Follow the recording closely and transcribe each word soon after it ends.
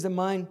In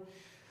mind,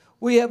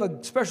 we have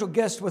a special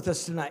guest with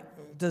us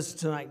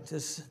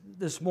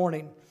this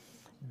morning.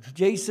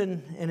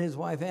 Jason and his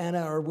wife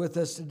Anna are with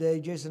us today.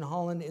 Jason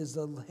Holland is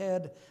the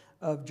head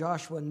of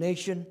Joshua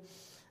Nation.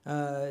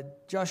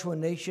 Joshua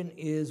Nation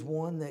is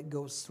one that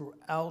goes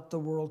throughout the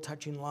world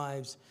touching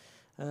lives.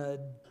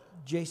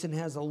 Jason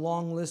has a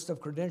long list of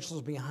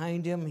credentials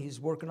behind him. He's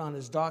working on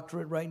his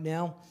doctorate right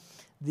now.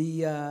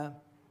 The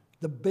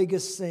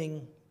biggest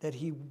thing that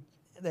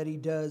he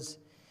does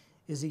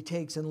is he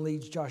takes and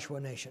leads Joshua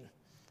Nation.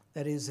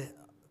 That is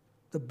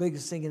the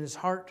biggest thing in his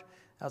heart,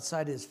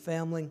 outside his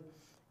family,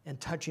 and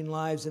touching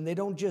lives. And they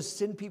don't just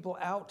send people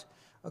out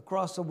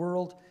across the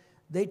world.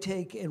 They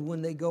take, and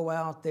when they go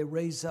out, they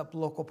raise up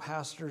local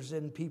pastors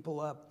and people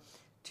up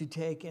to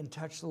take and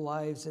touch the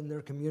lives in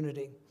their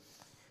community.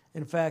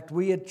 In fact,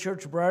 we at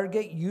Church of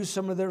Briargate use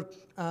some of their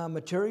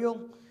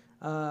material.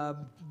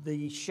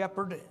 The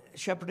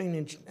shepherding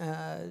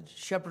and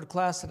shepherd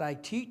class that I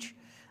teach,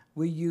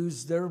 we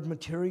use their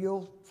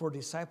material for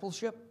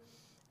discipleship.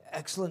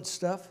 Excellent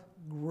stuff,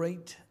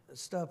 great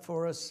stuff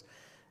for us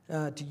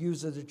to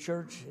use as a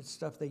church. It's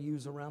stuff they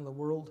use around the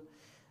world,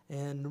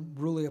 and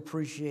really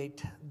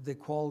appreciate the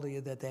quality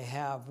that they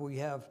have. We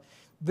have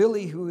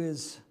Billy, who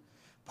is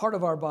part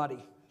of our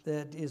body,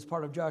 that is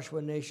part of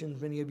Joshua Nation.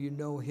 Many of you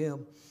know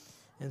him.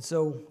 And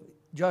so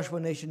Joshua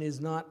Nation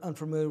is not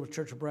unfamiliar with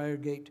Church of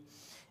Briargate.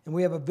 And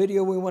we have a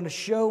video we want to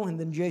show, and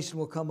then Jason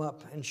will come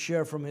up and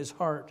share from his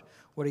heart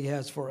what he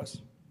has for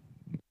us.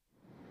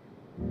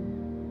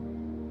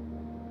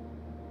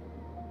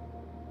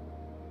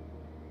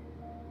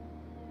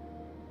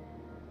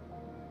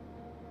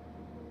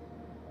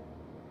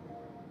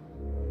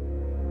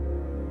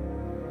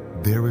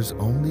 There is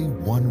only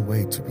one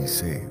way to be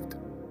saved.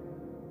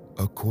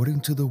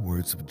 According to the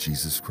words of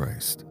Jesus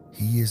Christ,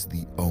 He is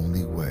the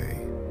only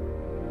way.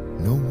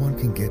 No one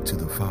can get to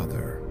the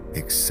Father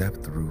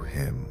except through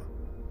Him.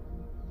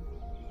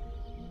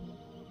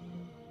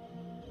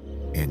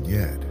 And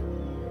yet,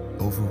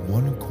 over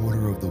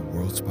 1/4 of the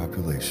world's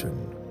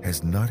population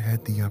has not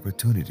had the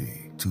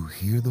opportunity to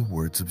hear the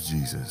words of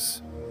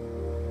Jesus,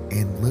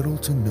 and little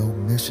to no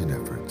mission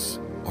efforts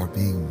are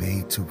being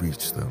made to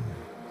reach them.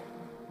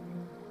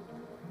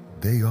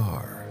 They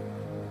are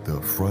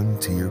the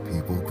Frontier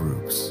People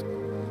Groups.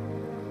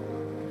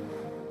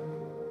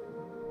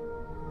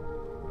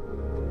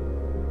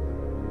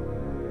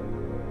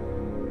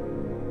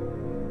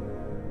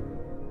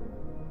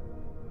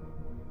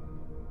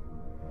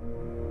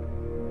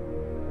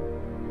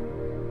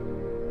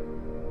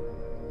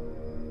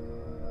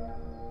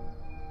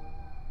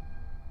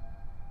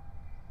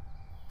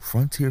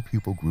 Frontier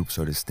people groups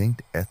are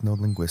distinct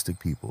ethno-linguistic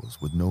peoples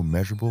with no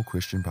measurable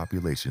Christian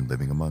population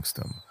living amongst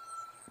them.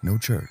 No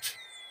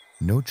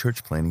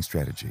church planning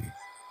strategy,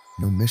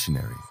 no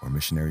missionary or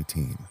missionary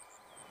team,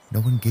 no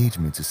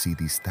engagement to see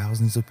these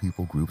thousands of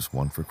people groups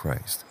won for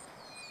Christ.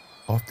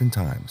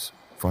 Oftentimes,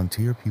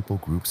 frontier people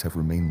groups have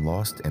remained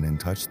lost and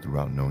untouched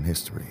throughout known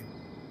history.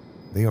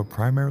 They are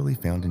primarily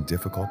found in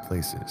difficult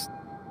places,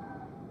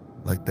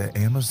 like the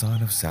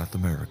Amazon of South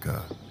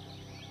America,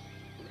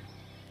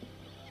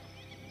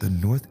 the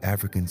North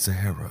African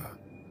Sahara,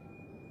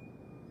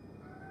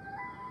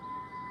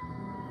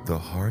 the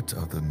heart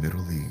of the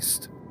Middle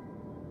East,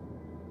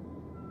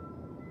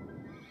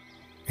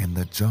 and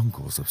the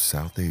jungles of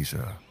South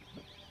Asia.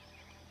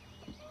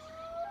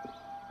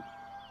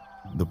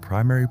 The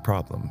primary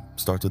problem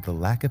starts with the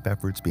lack of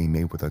efforts being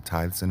made with our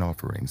tithes and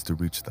offerings to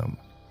reach them.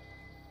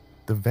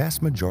 The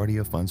vast majority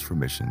of funds for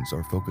missions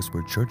are focused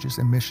where churches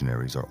and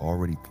missionaries are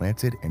already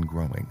planted and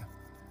growing.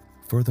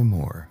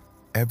 Furthermore,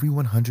 every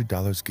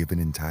 $100 given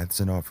in tithes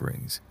and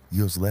offerings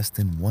yields less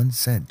than 1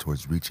 cent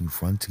towards reaching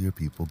frontier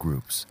people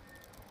groups.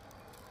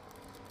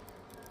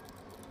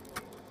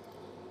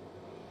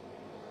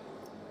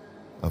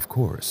 Of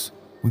course,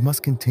 we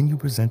must continue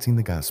presenting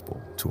the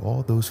gospel to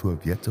all those who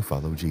have yet to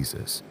follow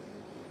Jesus.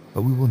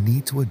 But we will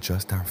need to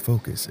adjust our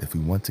focus if we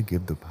want to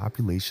give the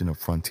population of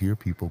frontier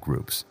people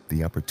groups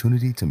the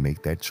opportunity to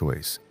make that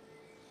choice.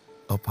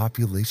 A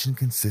population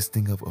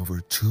consisting of over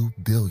 2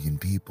 billion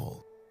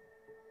people.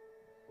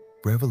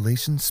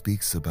 Revelation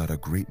speaks about a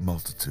great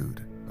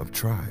multitude of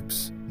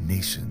tribes,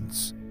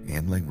 nations,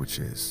 and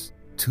languages,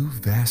 too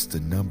vast a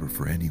number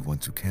for anyone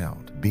to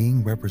count,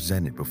 being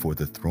represented before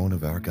the throne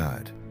of our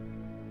God.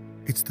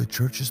 It's the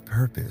church's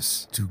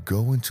purpose to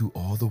go into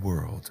all the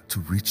world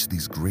to reach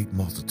these great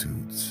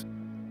multitudes.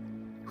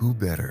 Who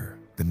better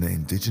than the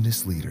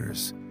indigenous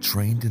leaders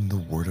trained in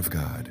the Word of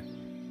God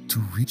to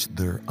reach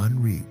their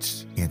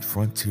unreached and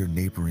frontier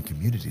neighboring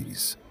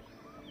communities?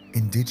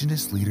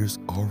 Indigenous leaders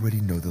already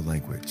know the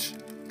language,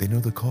 they know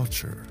the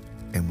culture,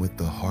 and with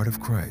the heart of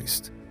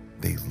Christ,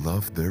 they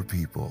love their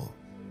people.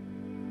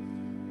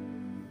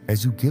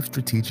 As you give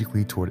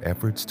strategically toward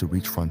efforts to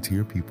reach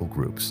frontier people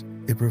groups,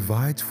 it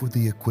provides for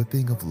the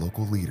equipping of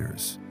local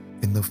leaders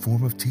in the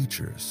form of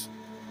teachers,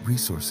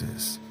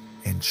 resources,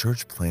 and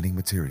church planning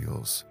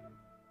materials.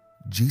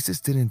 Jesus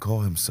didn't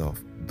call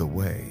himself the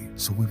way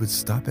so we would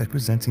stop at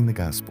presenting the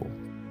gospel.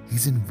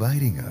 He's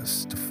inviting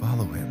us to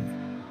follow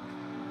him.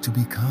 to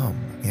become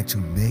and to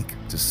make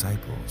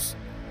disciples.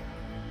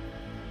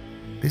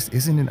 This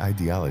isn't an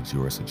ideology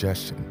or a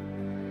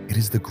suggestion. It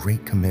is the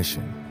Great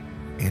Commission,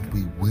 and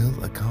we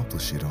will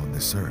accomplish it on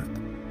this earth.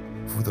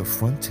 For the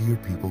frontier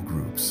people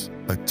groups,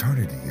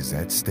 eternity is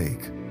at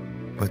stake.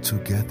 But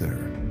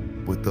together,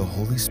 with the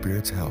Holy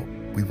Spirit's help,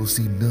 we will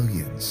see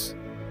millions,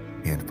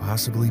 and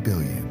possibly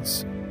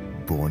billions,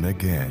 born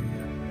again.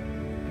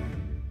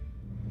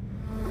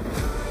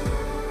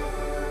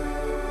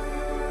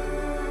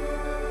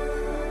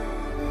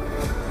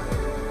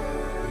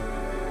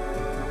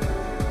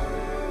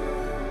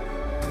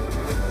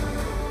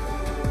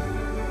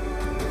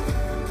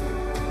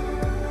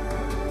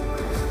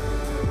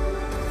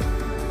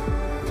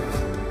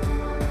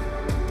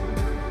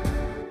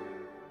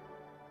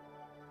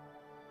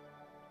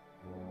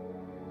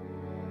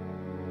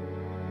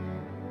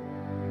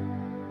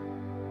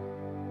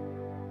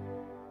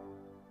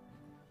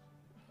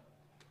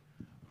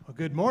 Well,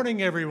 good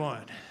morning,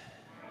 everyone.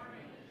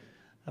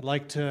 I'd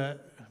like to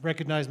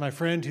recognize my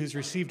friend who's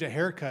received a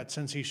haircut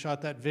since he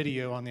shot that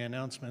video on the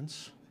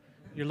announcements.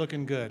 You're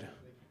looking good.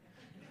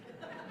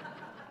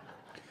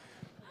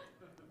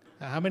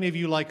 Now, how many of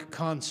you like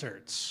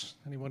concerts?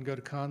 Anyone go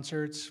to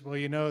concerts? Well,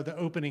 you know, the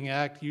opening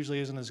act usually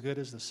isn't as good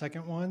as the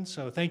second one,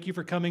 so thank you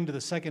for coming to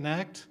the second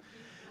act.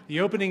 The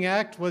opening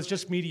act was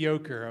just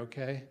mediocre,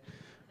 okay?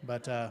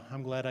 But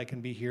I'm glad I can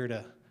be here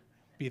to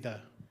be the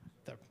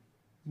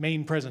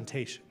main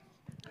presentation.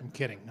 I'm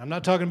kidding. I'm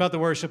not talking about the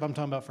worship. I'm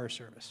talking about first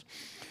service.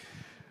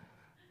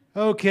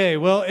 Okay,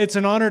 well, it's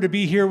an honor to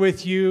be here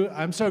with you.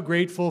 I'm so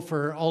grateful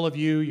for all of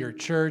you, your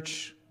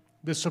church,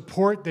 the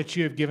support that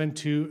you have given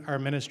to our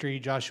ministry,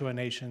 Joshua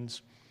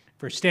Nations,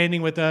 for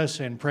standing with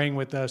us and praying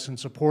with us and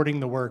supporting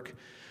the work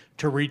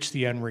to reach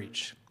the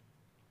unreached.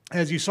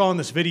 As you saw in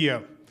this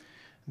video,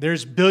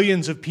 there's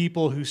billions of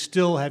people who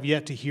still have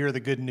yet to hear the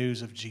good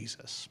news of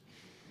Jesus.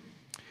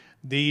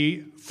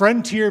 The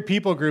frontier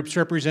people groups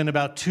represent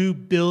about 2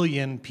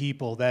 billion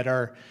people that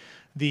are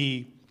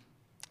the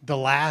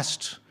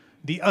last,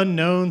 the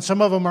unknown.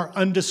 Some of them are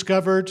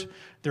undiscovered.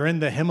 They're in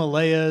the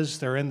Himalayas.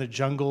 They're in the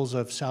jungles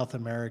of South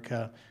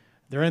America.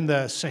 They're in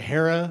the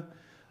Sahara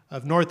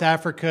of North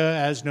Africa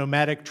as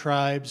nomadic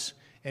tribes.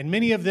 And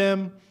many of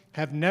them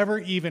have never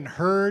even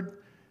heard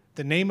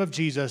the name of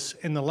Jesus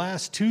in the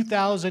last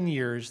 2,000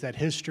 years, that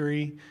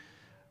history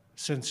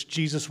since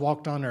Jesus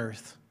walked on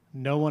earth.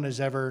 No one has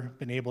ever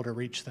been able to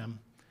reach them.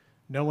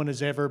 No one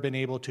has ever been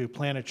able to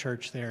plant a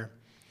church there.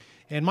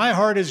 And my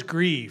heart is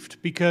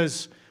grieved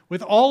because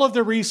with all of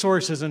the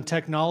resources and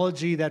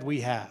technology that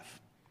we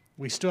have,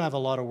 we still have a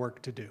lot of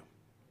work to do.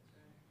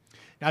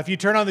 Now, if you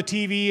turn on the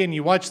TV and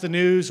you watch the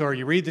news or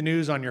you read the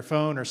news on your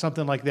phone or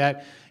something like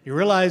that, you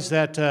realize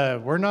that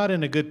we're not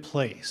in a good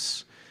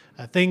place.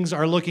 Things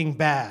are looking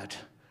bad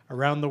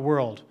around the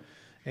world.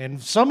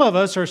 And some of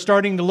us are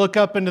starting to look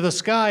up into the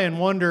sky and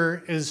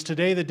wonder, is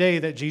today the day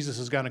that Jesus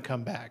is going to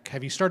come back?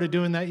 Have you started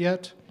doing that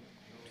yet?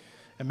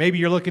 And maybe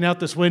you're looking out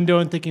this window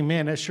and thinking,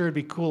 man, that sure would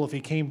be cool if he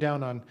came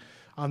down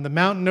on the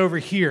mountain over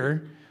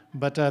here,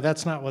 but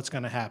that's not what's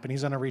going to happen.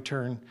 He's going to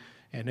return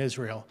in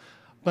Israel.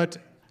 But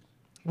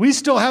we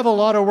still have a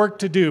lot of work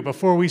to do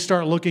before we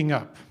start looking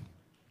up.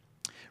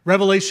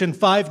 Revelation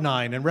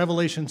 5:9 and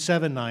Revelation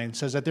 7:9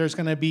 says that there's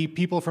going to be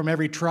people from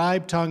every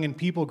tribe, tongue, and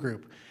people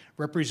group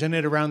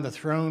represented around the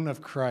throne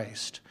of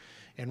Christ.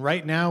 And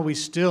right now we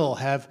still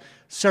have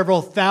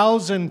several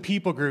thousand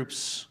people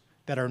groups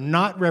that are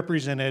not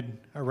represented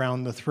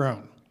around the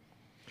throne.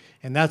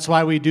 And that's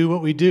why we do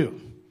what we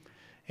do.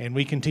 And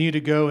we continue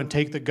to go and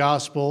take the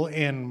gospel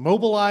and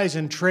mobilize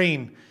and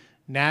train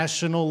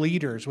national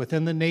leaders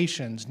within the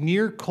nations,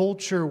 near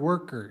culture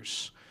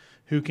workers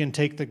who can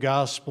take the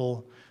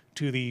gospel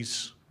to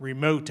these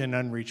remote and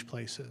unreached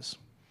places.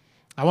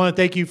 I want to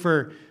thank you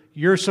for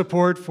your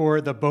support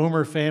for the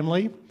Bomer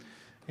family.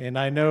 And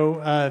I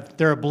know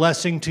they're a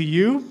blessing to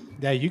you.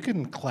 Yeah, you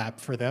can clap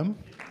for them.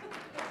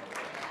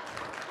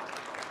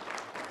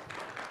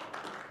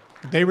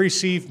 They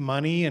receive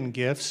money and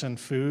gifts and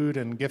food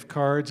and gift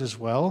cards as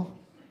well.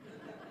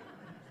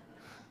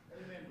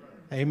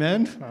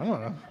 Amen? I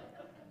don't know.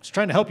 Just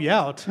trying to help you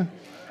out.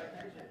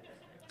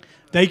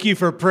 Thank you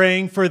for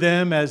praying for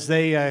them as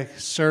they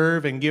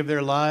serve and give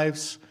their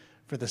lives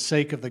for the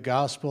sake of the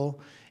gospel.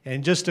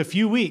 In just a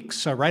few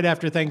weeks, right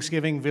after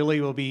Thanksgiving,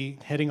 Billy will be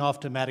heading off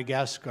to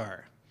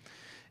Madagascar.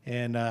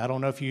 And I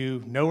don't know if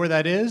you know where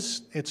that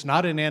is. It's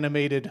not an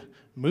animated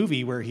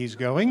movie where he's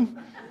going.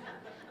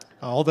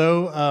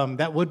 Although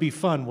that would be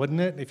fun, wouldn't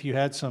it, if you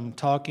had some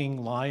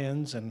talking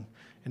lions and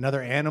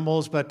other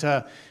animals. But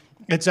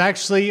it's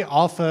actually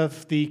off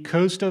of the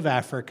coast of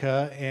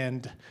Africa,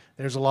 and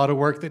there's a lot of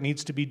work that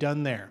needs to be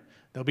done there.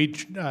 They'll be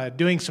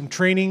doing some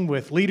training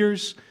with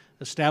leaders,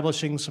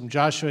 establishing some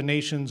Joshua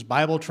Nations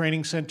Bible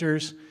training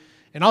centers,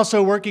 and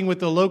also working with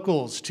the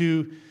locals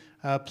to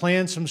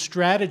plan some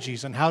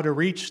strategies on how to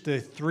reach the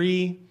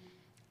 3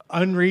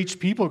 unreached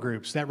people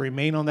groups that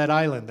remain on that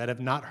island that have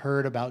not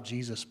heard about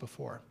Jesus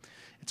before.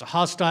 It's a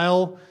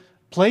hostile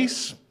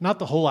place, not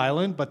the whole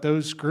island, but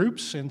those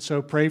groups. And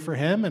so pray for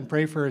him and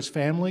pray for his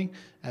family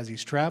as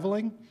he's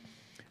traveling.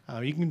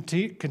 You can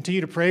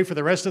continue to pray for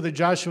the rest of the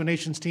Joshua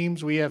Nations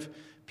teams. We have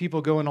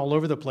people going all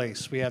over the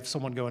place. We have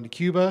someone going to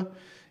Cuba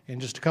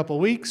in just a couple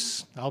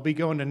weeks. I'll be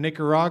going to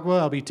Nicaragua.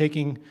 I'll be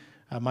taking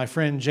my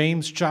friend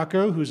James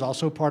Chaco, who's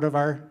also part of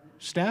our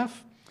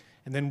staff.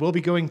 And then we'll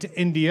be going to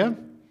India,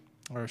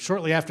 or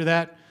shortly after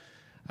that.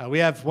 We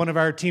have one of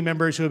our team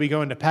members who will be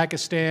going to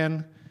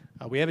Pakistan.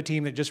 We have a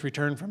team that just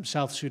returned from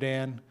South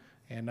Sudan,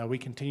 and we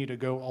continue to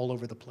go all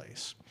over the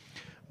place.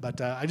 But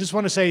I just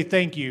want to say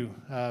thank you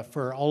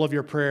for all of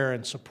your prayer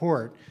and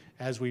support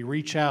as we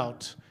reach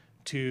out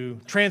to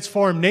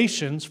transform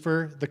nations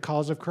for the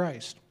cause of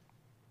Christ.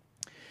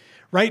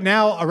 Right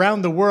now,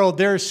 around the world,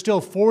 there is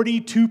still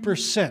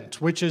 42%,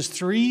 which is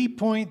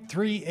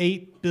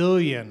 3.38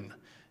 billion.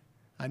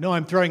 I know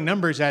I'm throwing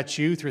numbers at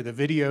you through the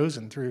videos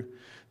and through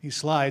these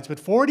slides, but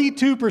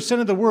 42%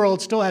 of the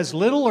world still has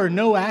little or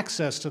no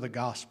access to the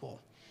gospel.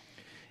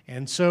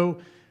 And so,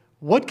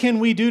 what can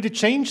we do to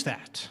change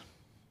that?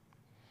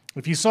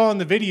 If you saw in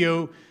the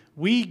video,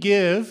 we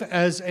give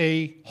as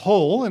a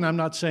whole, and I'm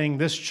not saying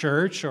this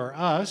church or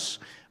us,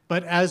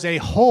 but as a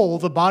whole,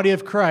 the body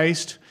of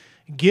Christ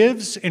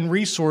gives in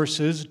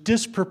resources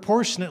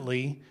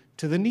disproportionately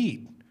to the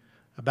need.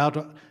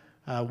 About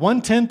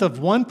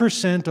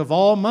 0.1% of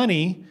all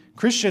money,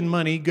 Christian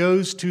money,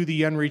 goes to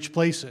the unreached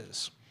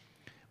places.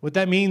 What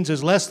that means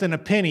is less than a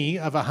penny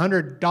of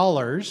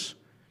 $100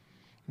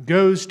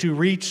 goes to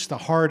reach the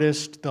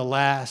hardest, the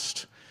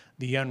last,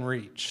 the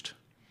unreached.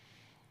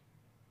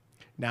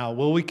 Now,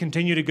 will we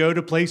continue to go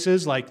to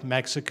places like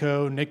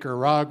Mexico,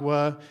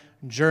 Nicaragua,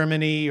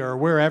 Germany, or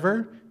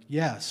wherever?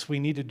 Yes, we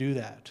need to do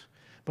that.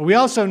 But we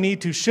also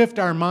need to shift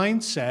our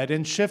mindset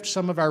and shift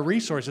some of our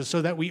resources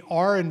so that we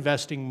are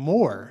investing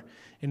more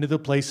into the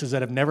places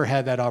that have never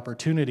had that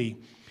opportunity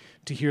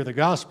to hear the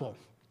gospel.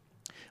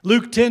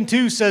 Luke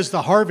 10:2 says,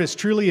 "The harvest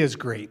truly is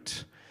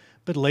great,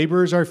 but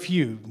laborers are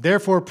few.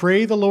 Therefore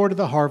pray the Lord of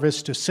the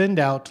harvest to send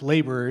out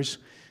laborers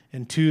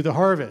into the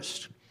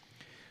harvest."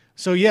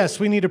 So yes,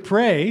 we need to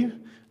pray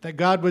that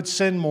God would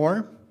send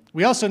more.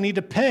 We also need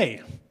to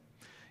pay.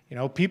 You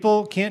know,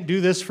 people can't do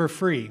this for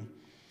free.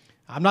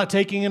 I'm not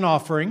taking an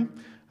offering,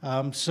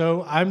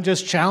 so I'm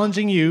just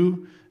challenging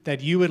you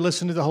that you would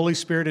listen to the Holy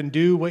Spirit and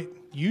do what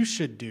you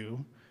should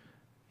do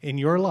in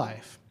your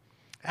life.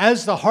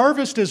 As the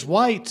harvest is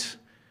white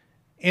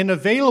and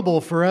available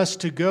for us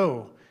to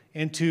go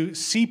and to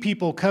see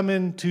people come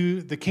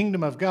into the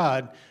kingdom of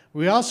God,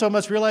 we also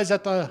must realize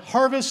that the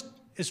harvest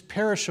is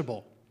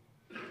perishable.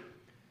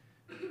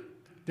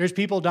 There's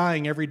people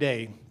dying every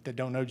day that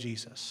don't know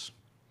Jesus,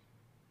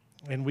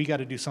 and we got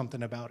to do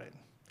something about it.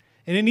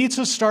 And it needs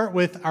to start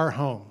with our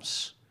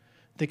homes.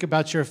 Think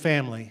about your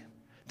family.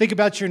 Think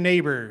about your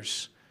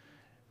neighbors,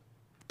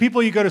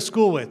 people you go to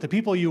school with, the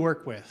people you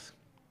work with.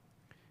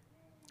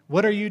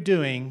 What are you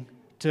doing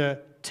to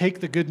take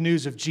the good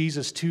news of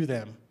Jesus to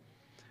them?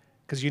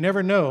 Because you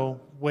never know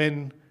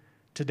when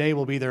today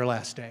will be their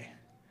last day,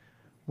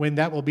 when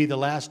that will be the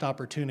last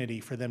opportunity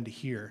for them to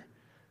hear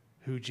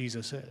who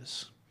Jesus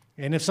is.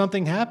 And if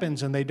something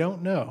happens and they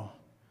don't know,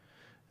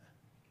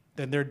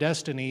 then their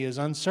destiny is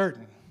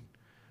uncertain.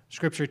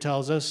 Scripture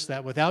tells us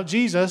that without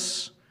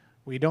Jesus,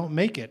 we don't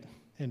make it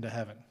into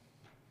heaven.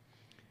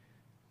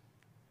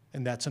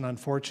 And that's an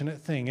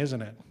unfortunate thing,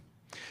 isn't it?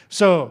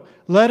 So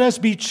let us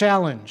be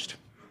challenged.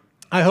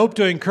 I hope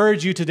to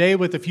encourage you today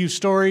with a few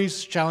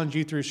stories, challenge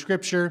you through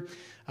Scripture,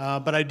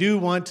 but I do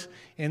want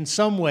in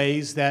some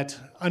ways that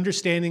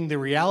understanding the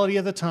reality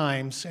of the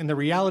times and the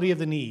reality of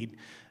the need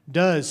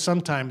does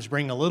sometimes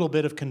bring a little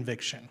bit of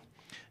conviction.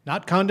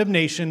 Not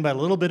condemnation, but a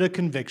little bit of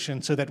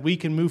conviction so that we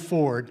can move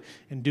forward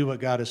and do what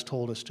God has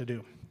told us to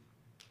do.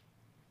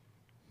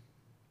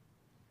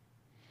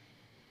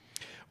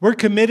 We're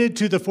committed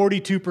to the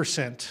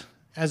 42%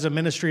 as a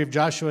ministry of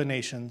Joshua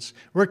Nations.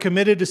 We're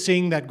committed to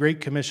seeing that Great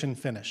Commission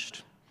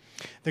finished.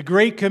 The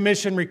Great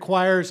Commission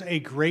requires a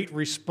great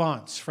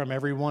response from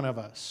every one of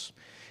us.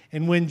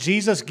 And when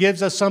Jesus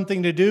gives us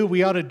something to do,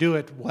 we ought to do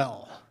it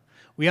well.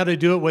 We ought to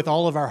do it with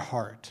all of our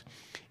heart.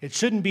 It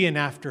shouldn't be an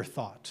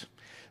afterthought.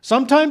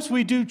 Sometimes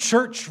we do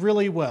church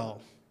really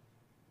well.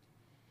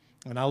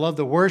 And I love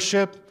the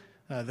worship,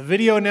 the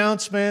video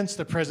announcements,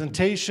 the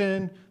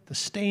presentation, the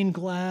stained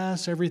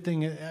glass,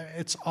 everything.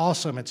 It's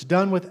awesome. It's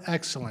done with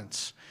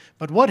excellence.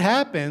 But what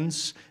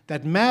happens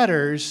that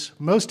matters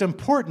most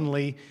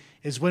importantly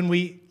is when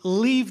we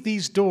leave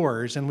these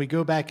doors and we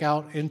go back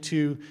out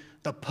into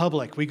the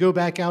public. We go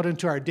back out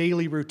into our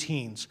daily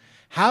routines.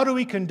 How do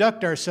we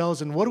conduct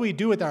ourselves and what do we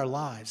do with our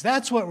lives?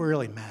 That's what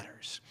really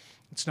matters.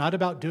 It's not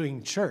about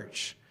doing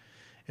church.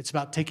 It's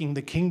about taking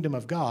the kingdom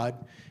of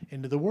God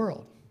into the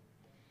world.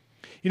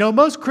 You know,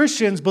 most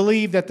Christians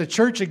believe that the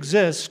church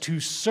exists to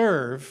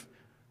serve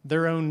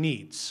their own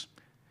needs.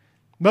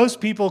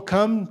 Most people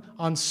come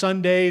on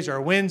Sundays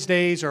or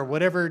Wednesdays or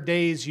whatever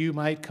days you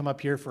might come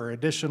up here for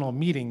additional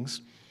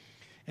meetings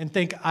and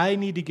think, I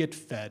need to get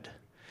fed.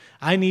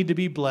 I need to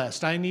be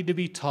blessed. I need to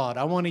be taught.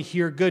 I want to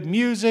hear good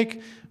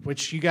music,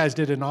 which you guys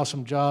did an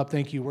awesome job.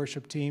 Thank you,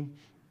 worship team.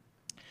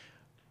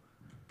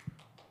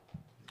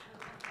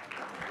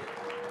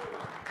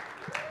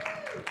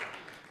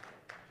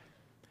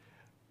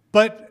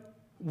 But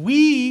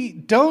we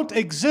don't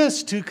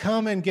exist to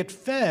come and get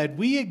fed.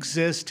 We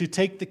exist to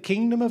take the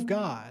kingdom of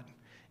God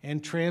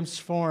and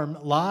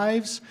transform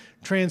lives,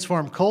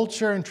 transform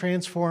culture, and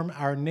transform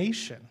our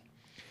nation.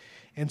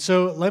 And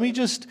so let me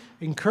just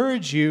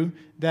encourage you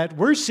that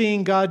we're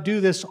seeing God do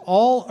this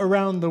all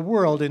around the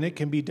world, and it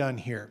can be done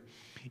here.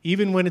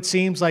 Even when it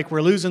seems like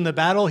we're losing the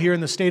battle here in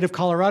the state of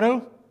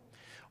Colorado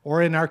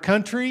or in our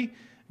country,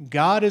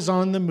 God is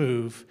on the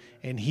move,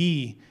 and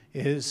He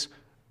is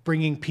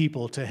bringing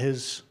people to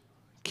His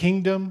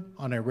kingdom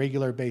on a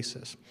regular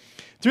basis.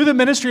 Through the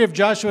ministry of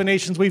Joshua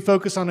Nations, we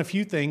focus on a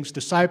few things: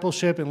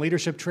 discipleship and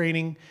leadership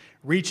training,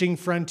 reaching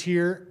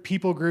frontier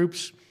people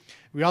groups.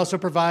 We also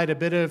provide a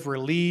bit of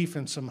relief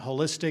and some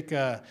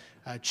holistic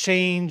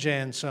change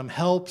and some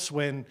helps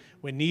when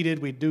needed.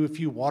 We do a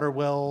few water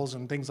wells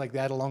and things like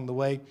that along the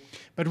way.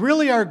 But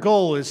really our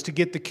goal is to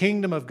get the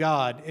kingdom of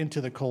God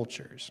into the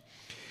cultures.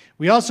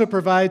 We also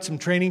provide some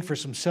training for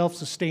some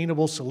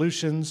self-sustainable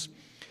solutions.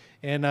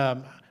 And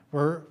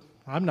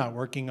I'm not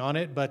working on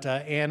it, but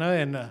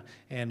Anna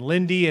and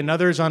Lindy and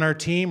others on our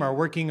team are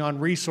working on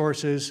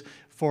resources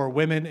for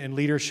women in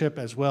leadership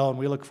as well, and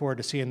we look forward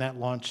to seeing that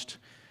launched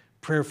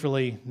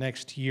prayerfully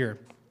next year.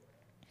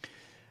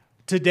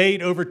 To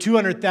date, over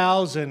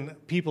 200,000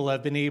 people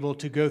have been able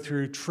to go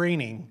through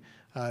training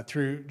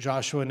through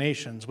Joshua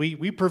Nations.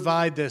 We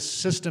provide this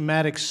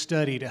systematic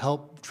study to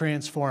help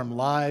transform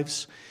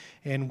lives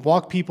and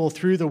walk people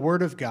through the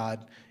Word of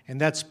God, and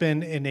that's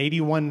been in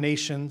 81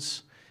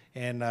 nations.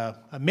 And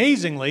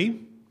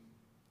amazingly,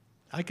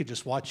 I could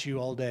just watch you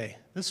all day.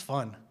 This is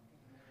fun.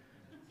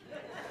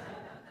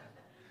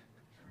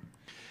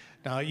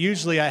 Now,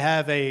 usually I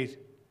have a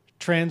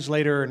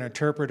translator and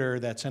interpreter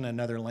that's in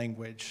another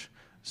language.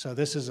 So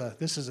this is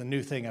a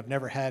new thing. I've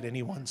never had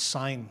anyone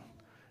sign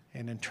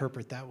and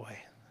interpret that way.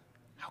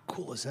 How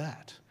cool is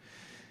that?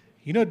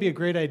 You know, it'd be a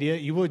great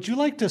idea. Would you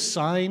like to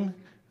sign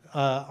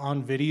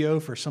on video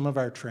for some of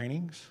our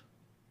trainings?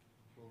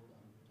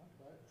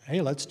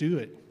 Hey, let's do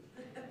it.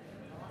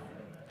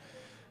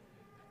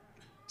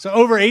 So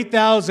over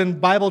 8,000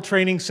 Bible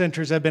training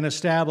centers have been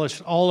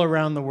established all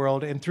around the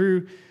world, and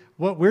through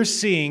what we're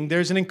seeing,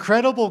 there's an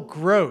incredible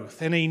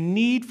growth and a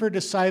need for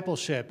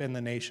discipleship in the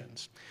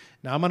nations.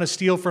 Now, I'm going to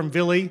steal from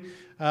Billy,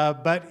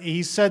 but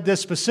he said this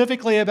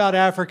specifically about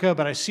Africa,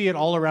 but I see it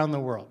all around the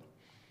world.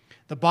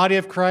 The body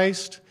of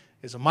Christ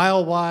is a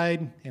mile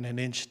wide and an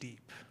inch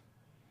deep.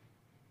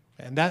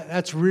 And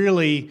that's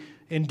really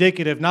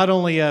indicative not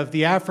only of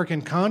the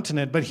African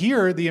continent, but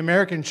here, the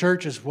American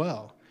church as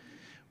well.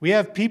 We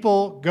have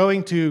people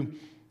going to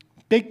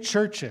big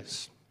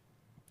churches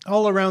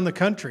all around the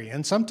country.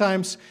 And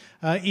sometimes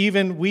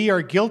even we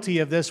are guilty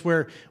of this,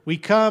 where we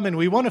come and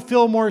we want to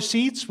fill more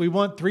seats. We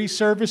want 3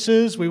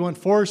 services. We want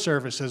 4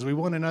 services. We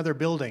want another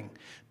building.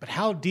 But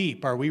how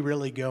deep are we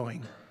really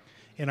going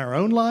in our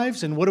own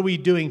lives? And what are we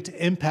doing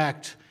to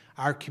impact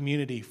our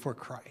community for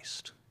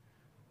Christ?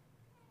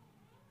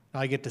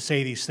 I get to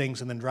say these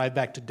things and then drive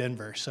back to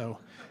Denver.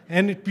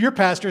 And your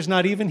pastor's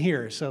not even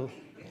here. So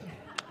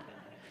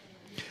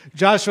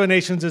Joshua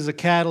Nations is a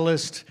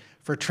catalyst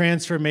for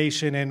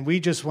transformation, and we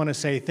just want to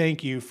say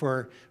thank you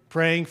for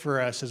praying for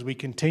us as we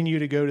continue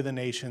to go to the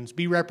nations.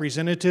 Be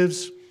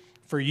representatives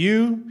for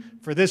you,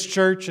 for this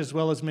church, as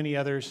well as many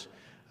others,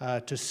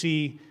 to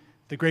see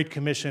the Great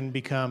Commission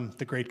become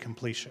the Great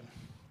Completion.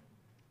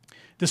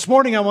 This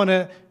morning I want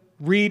to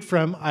read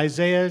from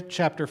Isaiah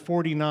chapter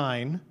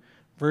 49,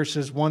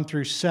 verses 1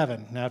 through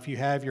 7. Now, if you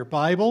have your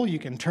Bible, you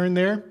can turn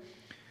there,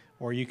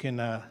 or you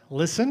can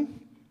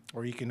listen,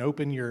 or you can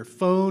open your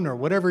phone, or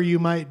whatever you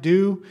might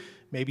do.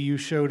 Maybe you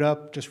showed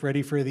up just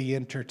ready for the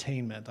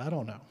entertainment. I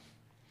don't know.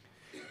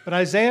 But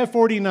Isaiah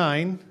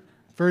 49,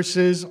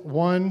 verses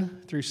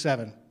 1 through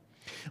 7.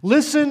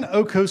 Listen,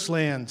 O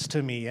coastlands,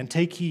 to me, and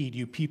take heed,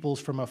 you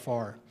peoples from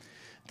afar.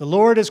 The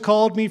Lord has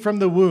called me from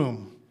the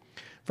womb.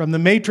 From the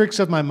matrix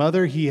of my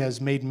mother, He has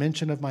made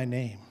mention of my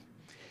name.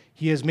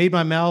 He has made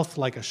my mouth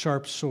like a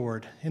sharp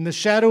sword. In the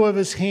shadow of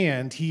His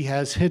hand, He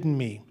has hidden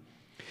me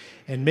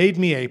and made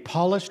me a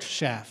polished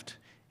shaft.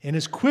 In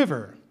His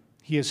quiver,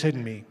 He has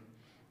hidden me.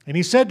 And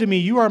He said to me,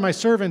 you are my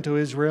servant, O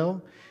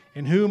Israel,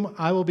 in whom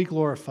I will be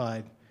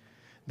glorified.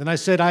 Then I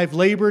said, I've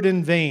labored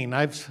in vain.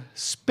 I've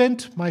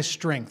spent my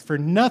strength for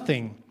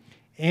nothing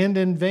and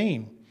in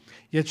vain.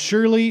 Yet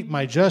surely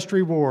my just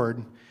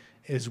reward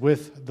is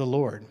with the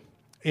Lord,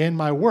 and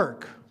my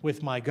work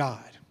with my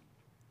God.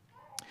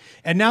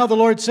 And now the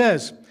Lord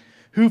says,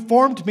 who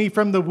formed me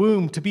from the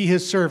womb to be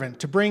His servant,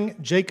 to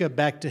bring Jacob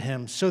back to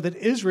Him, so that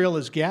Israel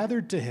is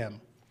gathered to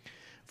Him.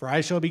 For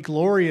I shall be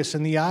glorious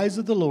in the eyes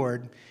of the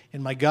Lord,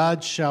 and my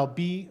God shall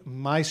be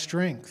my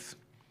strength.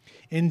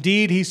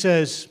 Indeed, He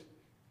says,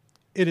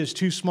 it is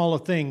too small a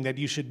thing that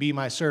you should be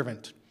my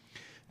servant,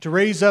 to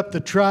raise up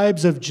the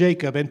tribes of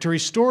Jacob and to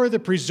restore the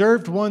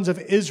preserved ones of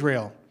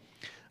Israel.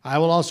 I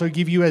will also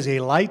give you as a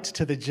light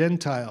to the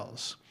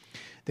Gentiles,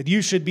 that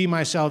you should be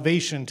my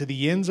salvation to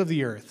the ends of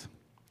the earth.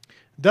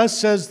 Thus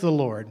says the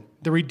Lord,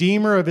 the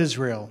Redeemer of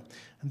Israel,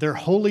 their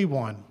Holy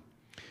One.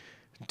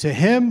 To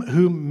him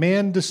whom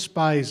man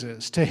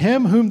despises, to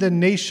him whom the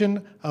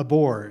nation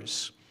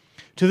abhors,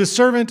 to the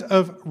servant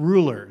of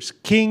rulers,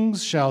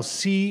 kings shall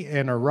see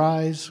and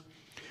arise.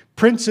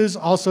 Princes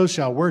also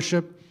shall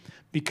worship,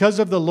 because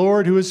of the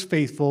Lord who is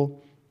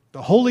faithful,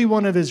 the Holy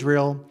One of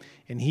Israel,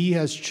 and he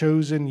has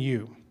chosen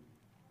you.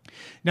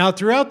 Now,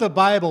 throughout the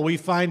Bible, we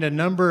find a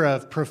number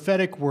of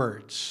prophetic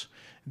words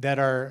that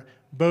are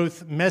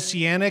both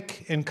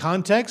messianic in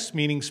context,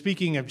 meaning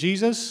speaking of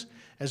Jesus,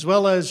 as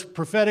well as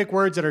prophetic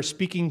words that are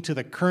speaking to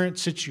the current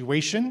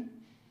situation.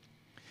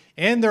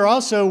 And they're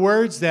also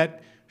words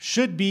that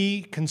should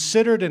be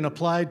considered and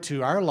applied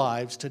to our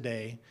lives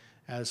today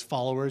as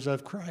followers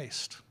of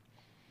Christ.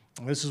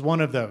 This is one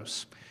of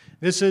those.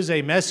 This is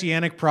a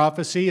messianic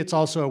prophecy. It's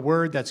also a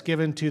word that's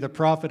given to the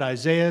prophet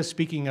Isaiah,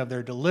 speaking of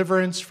their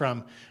deliverance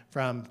from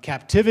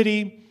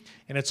captivity.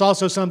 And it's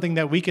also something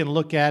that we can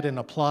look at and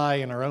apply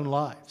in our own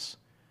lives.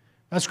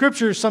 Now,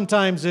 Scripture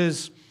sometimes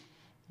is,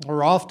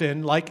 or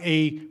often, like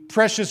a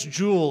precious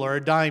jewel or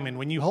a diamond.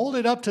 When you hold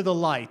it up to the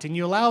light and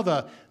you allow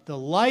the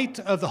light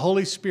of the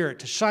Holy Spirit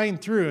to shine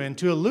through and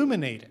to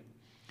illuminate it,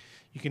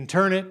 you can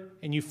turn it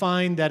and you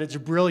find that it's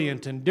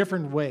brilliant in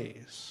different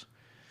ways.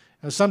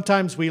 Now,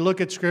 sometimes we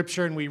look at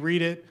Scripture and we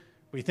read it,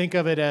 we think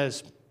of it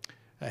as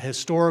a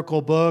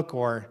historical book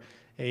or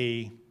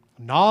a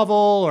novel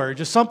or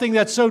just something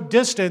that's so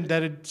distant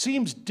that it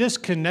seems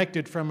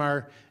disconnected from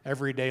our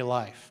everyday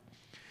life.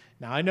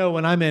 Now, I know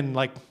when I'm in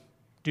like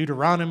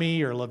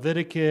Deuteronomy or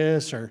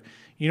Leviticus or,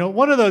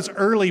 one of those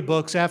early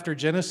books after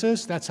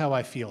Genesis, that's how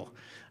I feel.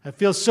 I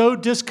feel so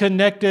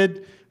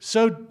disconnected,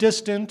 so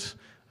distant,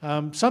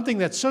 something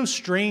that's so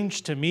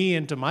strange to me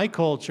and to my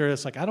culture.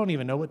 It's like, I don't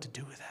even know what to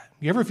do with that.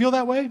 You ever feel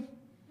that way?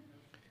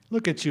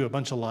 Look at you, a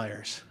bunch of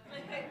liars.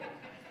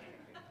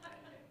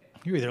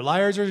 You're either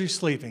liars or you're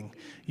sleeping.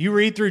 You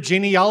read through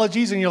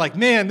genealogies and you're like,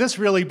 man, this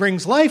really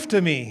brings life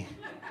to me.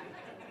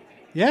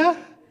 Yeah?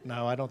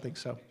 No, I don't think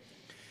so.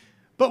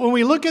 But when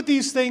we look at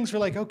these things, we're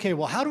like, okay,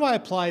 well, how do I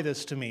apply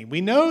this to me? We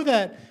know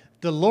that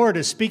the Lord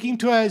is speaking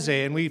to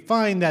Isaiah, and we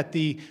find that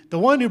the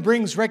one who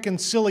brings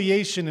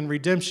reconciliation and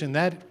redemption,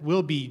 that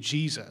will be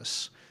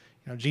Jesus.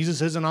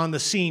 Jesus isn't on the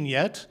scene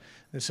yet.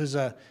 This is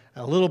a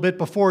little bit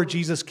before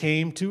Jesus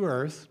came to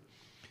earth.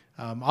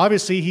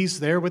 Obviously, he's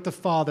there with the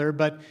Father,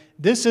 but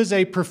this is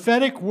a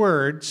prophetic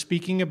word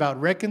speaking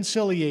about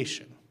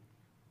reconciliation,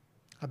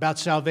 about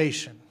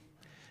salvation.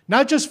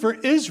 Not just for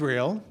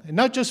Israel, and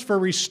not just for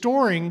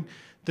restoring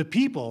the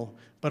people,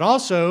 but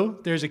also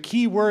there's a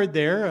key word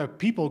there, a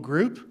people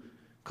group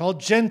called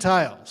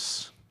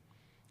Gentiles.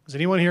 Is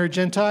anyone here a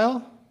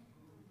Gentile?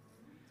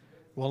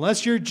 Well,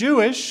 unless you're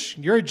Jewish,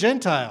 you're a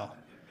Gentile.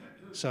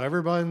 So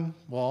everyone,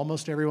 well,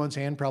 almost everyone's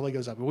hand probably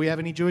goes up. Do we have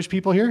any Jewish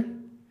people here?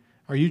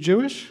 Are you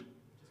Jewish?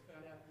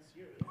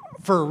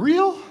 For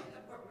real?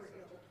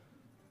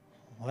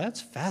 Well,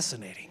 that's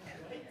fascinating.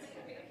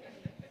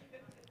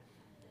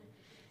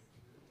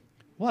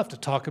 We'll have to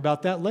talk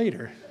about that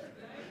later.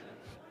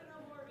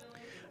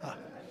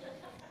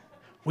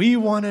 We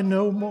want to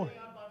know more.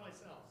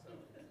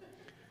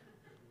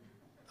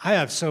 I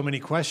have so many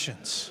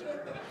questions.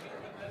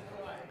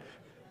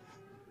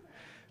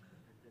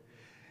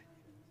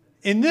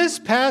 In this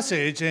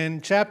passage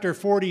in chapter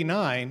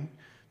 49,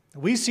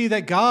 we see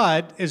that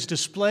God is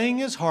displaying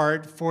his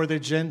heart for the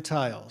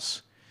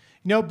Gentiles.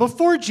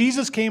 Before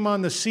Jesus came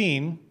on the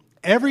scene,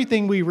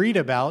 everything we read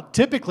about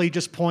typically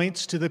just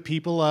points to the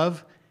people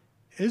of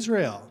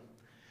Israel,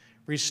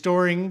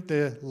 restoring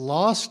the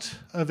lost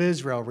of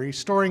Israel,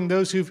 restoring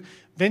those who've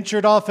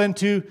ventured off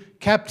into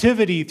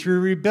captivity through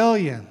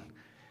rebellion.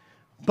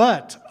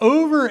 But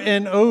over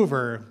and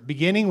over,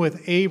 beginning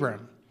with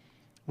Abram,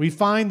 we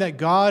find that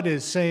God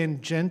is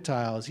saying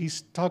Gentiles.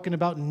 He's talking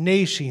about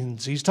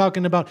nations. He's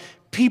talking about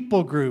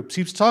people groups.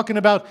 He's talking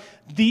about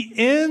the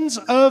ends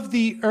of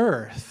the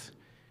earth.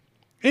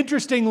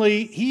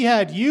 Interestingly, he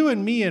had you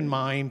and me in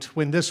mind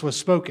when this was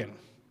spoken.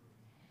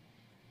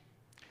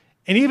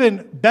 And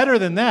even better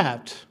than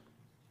that,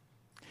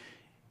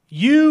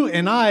 you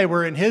and I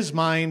were in his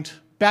mind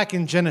back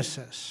in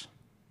Genesis.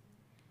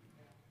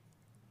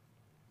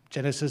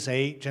 Genesis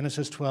 8,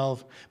 Genesis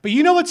 12. But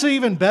you know what's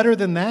even better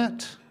than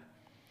that?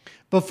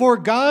 Before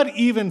God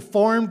even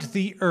formed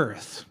the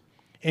earth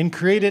and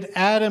created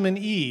Adam and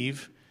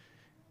Eve,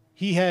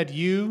 he had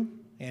you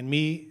and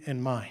me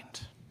in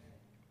mind.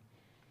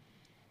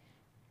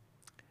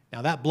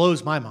 Now that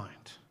blows my mind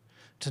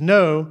to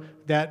know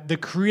that the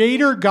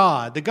Creator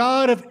God, the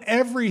God of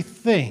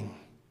everything,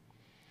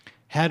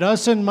 had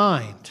us in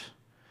mind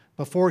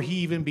before he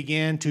even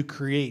began to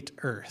create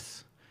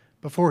earth,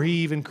 before he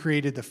even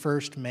created the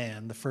first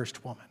man, the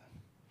first woman.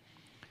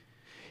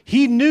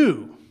 He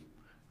knew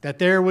that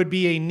there would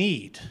be a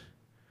need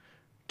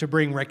to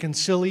bring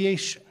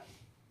reconciliation.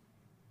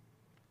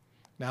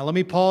 Now, let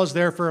me pause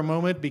there for a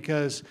moment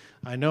because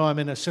I know I'm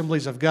in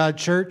Assemblies of God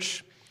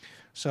Church,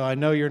 so I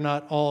know you're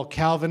not all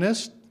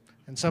Calvinist.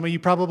 And some of you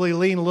probably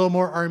lean a little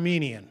more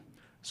Armenian.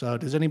 So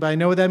does anybody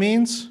know what that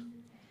means?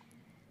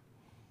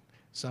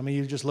 Some of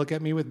you just look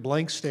at me with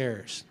blank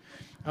stares.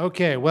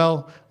 Okay,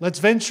 well, let's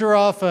venture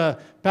off.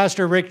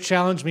 Pastor Rick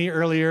challenged me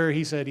earlier.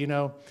 He said,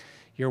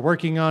 you're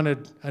working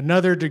on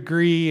another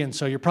degree, and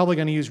so you're probably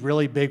going to use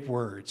really big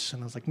words.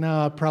 And I was like,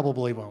 no, I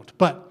probably won't.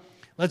 But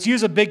let's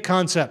use a big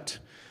concept.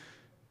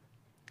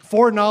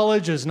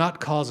 Foreknowledge is not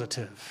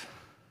causative.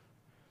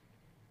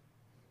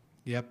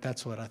 Yep,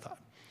 that's what I thought.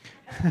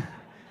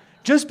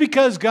 Just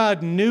because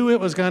God knew it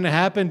was going to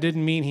happen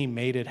didn't mean he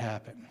made it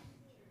happen.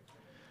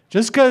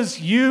 Just because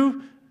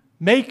you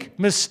make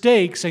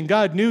mistakes and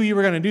God knew you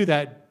were going to do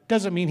that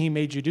doesn't mean he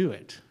made you do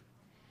it.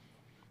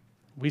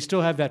 We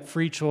still have that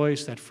free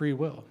choice, that free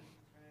will.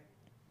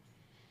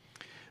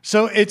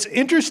 So it's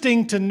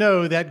interesting to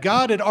know that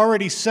God had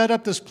already set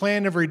up this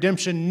plan of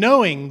redemption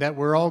knowing that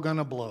we're all going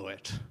to blow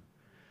it.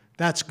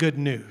 That's good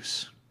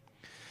news.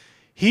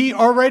 He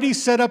already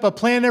set up a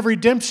plan of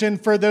redemption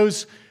for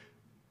those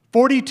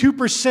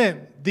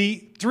 42%,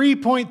 the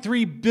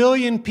 3.3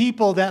 billion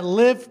people that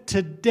live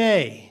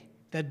today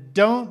that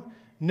don't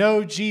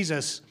know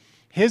Jesus.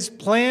 His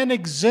plan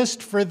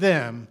exists for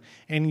them,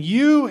 and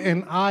you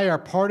and I are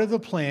part of the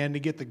plan to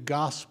get the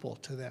gospel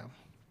to them.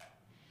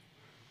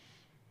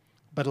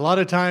 But a lot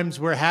of times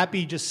we're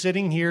happy just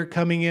sitting here,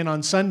 coming in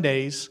on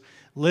Sundays,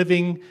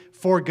 living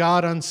for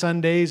God on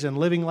Sundays, and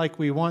living like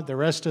we want the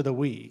rest of the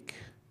week.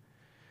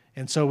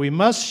 And so we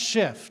must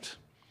shift.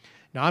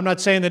 Now, I'm not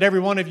saying that every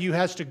one of you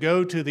has to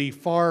go to the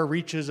far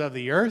reaches of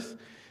the earth.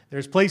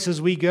 There's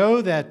places we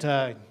go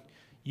that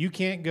you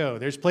can't go.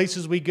 There's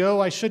places we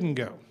go I shouldn't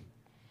go.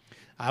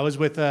 I was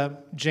with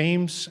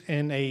James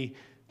in a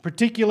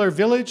particular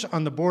village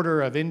on the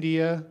border of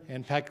India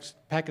and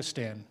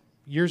Pakistan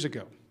years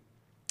ago.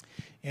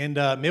 And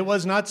it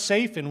was not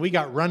safe, and we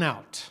got run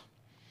out.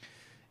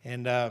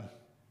 And I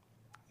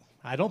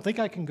don't think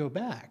I can go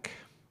back.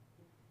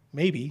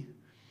 Maybe.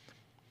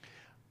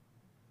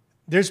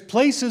 There's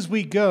places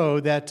we go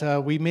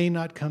that we may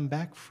not come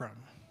back from.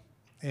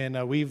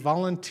 And we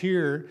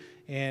volunteer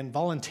and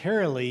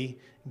voluntarily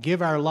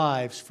give our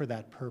lives for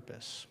that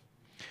purpose.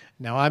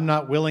 Now, I'm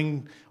not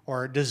willing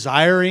or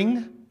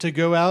desiring to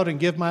go out and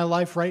give my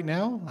life right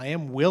now. I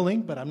am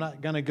willing, but I'm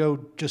not going to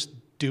go just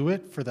do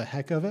it for the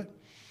heck of it,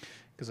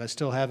 because I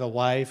still have a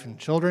wife and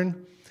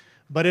children.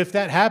 But if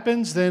that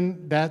happens,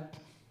 then it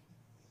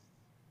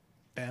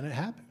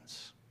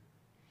happens.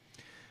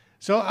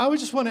 So I would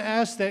just want to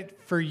ask that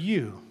for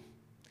you,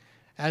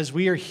 as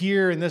we are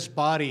here in this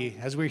body,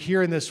 as we're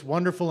here in this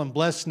wonderful and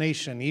blessed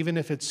nation, even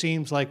if it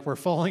seems like we're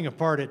falling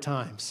apart at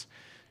times,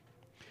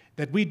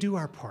 that we do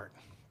our part,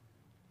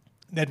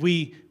 that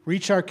we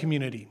reach our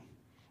community,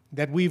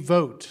 that we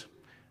vote,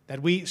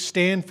 that we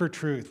stand for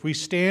truth, we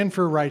stand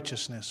for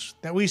righteousness,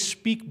 that we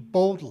speak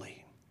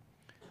boldly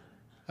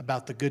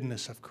about the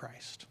goodness of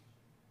Christ.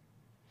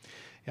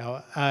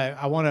 Now,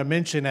 I want to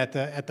mention at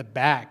the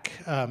back,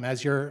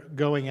 as you're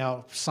going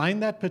out, sign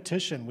that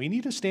petition. We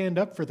need to stand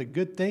up for the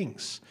good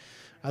things.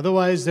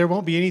 Otherwise, there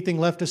won't be anything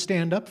left to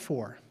stand up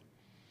for.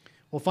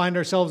 We'll find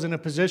ourselves in a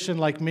position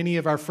like many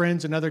of our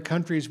friends in other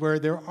countries where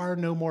there are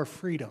no more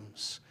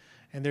freedoms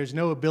and there's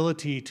no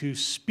ability to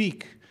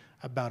speak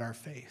about our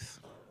faith.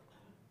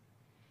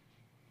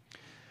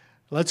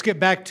 Let's get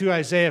back to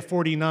Isaiah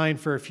 49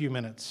 for a few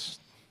minutes.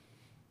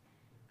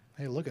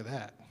 Hey, look at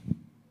that.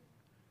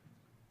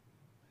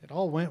 It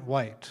all went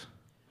white.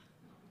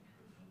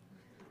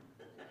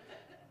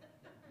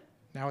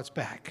 Now it's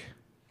back.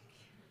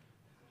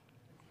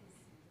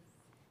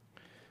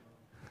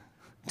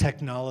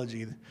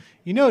 Technology.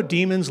 You know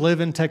demons live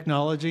in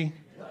technology?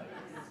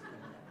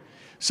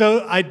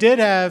 So I did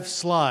have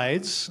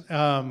slides,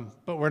 but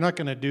we're not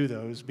going to do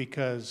those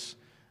because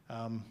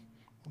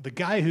the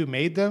guy who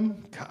made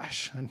them,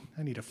 gosh,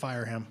 I need to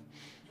fire him.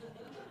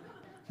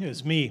 It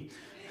was me.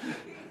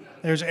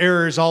 There's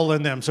errors all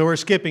in them, so we're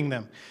skipping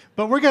them.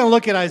 But we're going to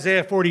look at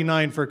Isaiah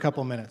 49 for a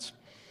couple minutes.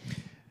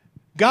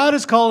 God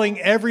is calling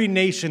every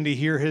nation to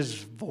hear his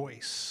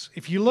voice.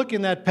 If you look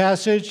in that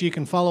passage, you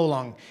can follow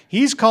along.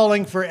 He's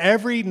calling for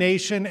every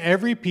nation,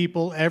 every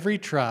people, every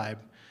tribe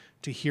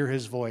to hear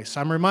his voice.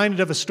 I'm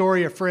reminded of a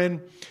story, a friend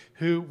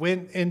who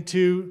went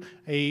into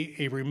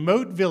a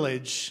remote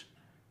village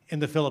in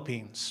the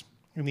Philippines.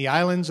 In the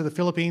islands of the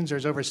Philippines,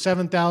 there's over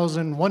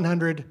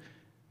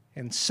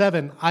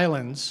 7,107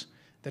 islands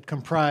that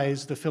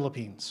comprise the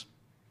Philippines.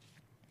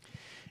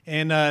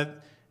 And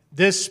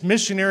this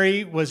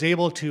missionary was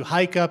able to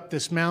hike up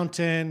this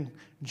mountain,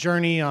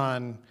 journey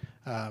on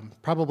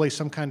probably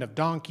some kind of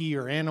donkey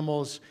or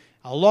animals,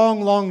 a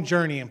long, long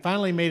journey, and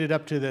finally made it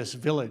up to this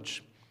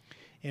village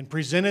and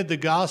presented the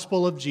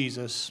gospel of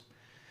Jesus.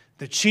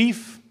 The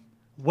chief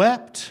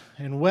wept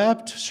and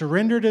wept,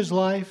 surrendered his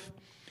life,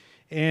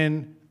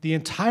 and the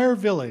entire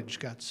village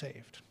got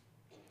saved.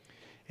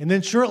 And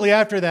then shortly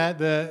after that,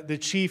 the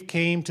chief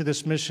came to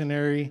this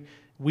missionary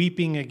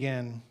weeping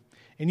again.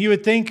 And you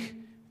would think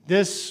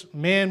this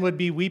man would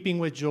be weeping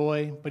with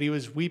joy, but he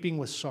was weeping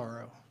with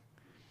sorrow.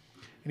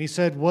 And he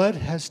said, "What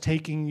has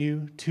taken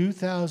you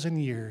 2,000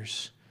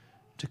 years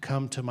to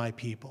come to my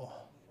people.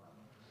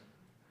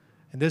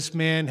 And this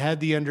man had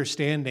the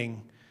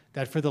understanding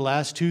that for the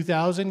last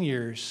 2,000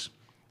 years,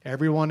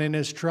 everyone in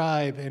his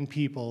tribe and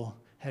people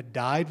had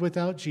died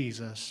without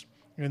Jesus,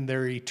 and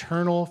their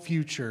eternal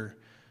future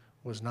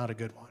was not a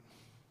good one.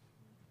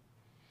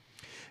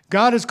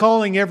 God is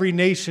calling every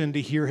nation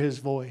to hear his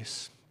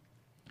voice.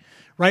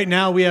 Right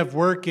now, we have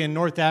work in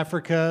North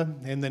Africa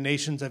in the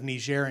nations of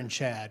Niger and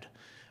Chad.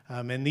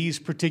 In these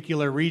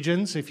particular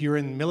regions, if you're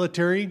in the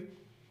military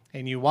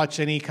and you watch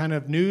any kind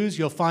of news,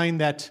 you'll find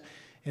that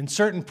in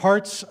certain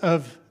parts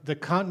of the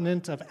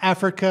continent of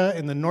Africa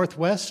in the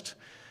northwest,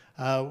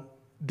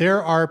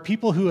 there are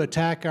people who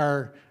attack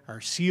our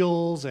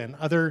SEALs and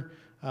other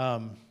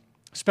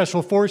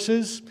special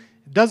forces.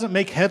 It doesn't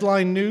make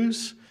headline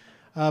news,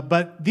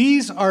 but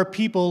these are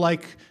people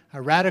like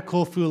a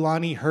radical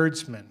Fulani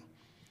herdsmen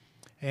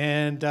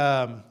and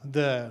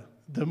the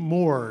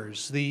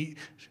Moors, the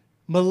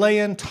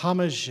Malayan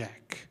Tamajek,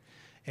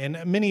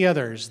 and many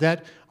others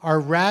that are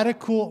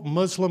radical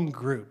Muslim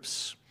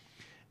groups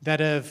that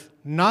have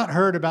not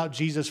heard about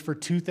Jesus for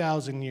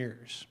 2,000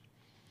 years.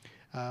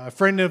 A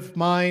friend of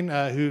mine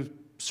who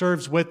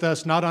serves with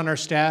us, not on our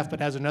staff, but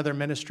has another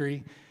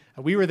ministry,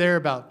 we were there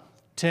about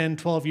 10,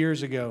 12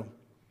 years ago,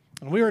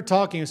 and we were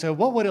talking and said,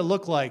 what would it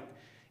look like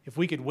if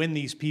we could win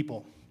these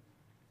people?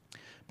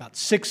 About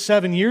 6,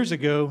 7 years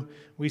ago,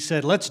 we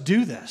said, let's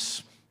do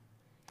this.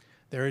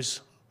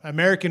 There's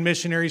American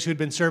missionaries who'd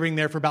been serving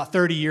there for about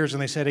 30 years,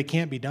 and they said it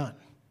can't be done.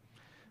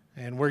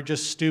 And we're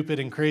just stupid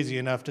and crazy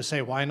enough to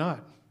say, why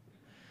not?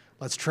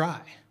 Let's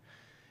try.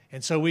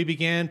 And so we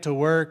began to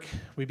work.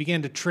 We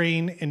began to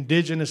train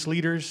indigenous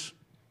leaders,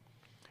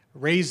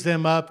 raise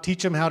them up,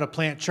 teach them how to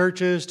plant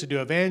churches, to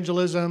do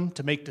evangelism,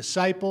 to make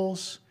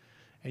disciples.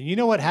 And you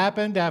know what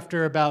happened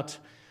after about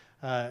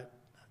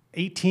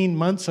 18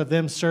 months of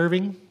them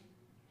serving?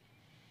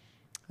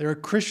 There are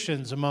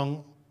Christians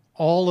among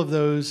all of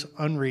those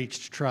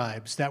unreached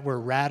tribes that were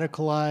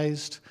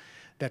radicalized,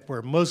 that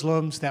were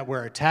Muslims, that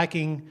were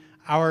attacking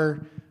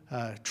our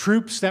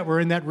troops that were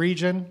in that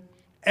region.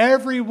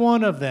 Every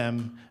one of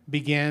them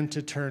began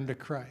to turn to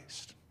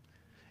Christ.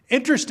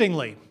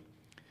 Interestingly,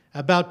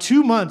 about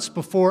 2 months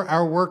before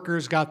our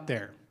workers got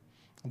there,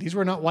 these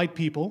were not white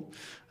people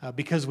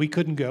because we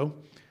couldn't go,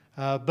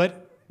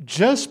 but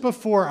just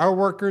before our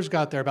workers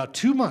got there, about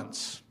 2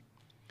 months,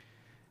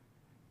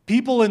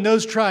 people in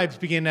those tribes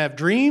began to have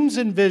dreams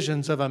and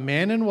visions of a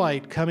man in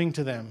white coming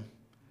to them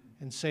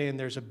and saying,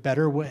 there's a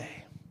better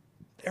way.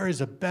 There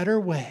is a better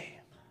way.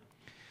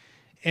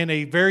 And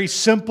a very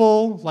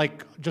simple,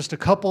 like just a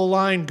couple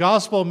line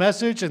gospel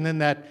message, and then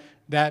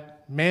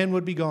that man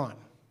would be gone.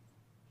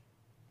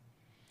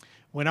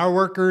 When our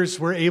workers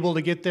were able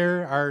to get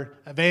there, our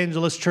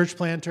evangelist church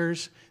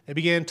planters, they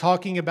began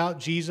talking about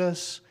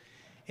Jesus,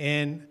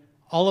 and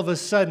all of a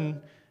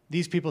sudden,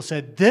 these people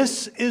said,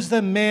 this is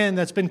the man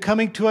that's been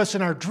coming to us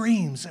in our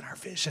dreams and our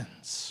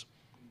visions.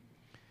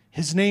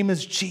 His name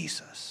is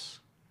Jesus.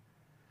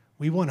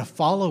 We want to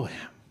follow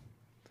him.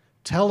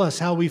 Tell us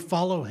how we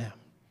follow him.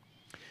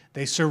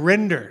 They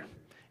surrender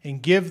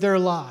and give their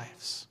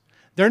lives.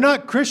 They're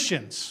not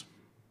Christians.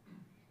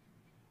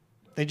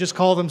 They just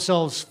call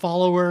themselves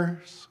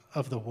followers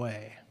of the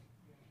way.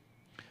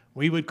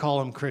 We would call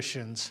them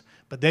Christians,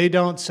 but they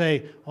don't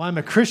say, oh, I'm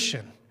a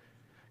Christian,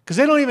 because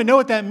they don't even know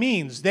what that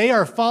means. They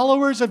are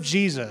followers of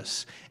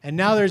Jesus, and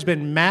now there's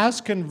been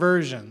mass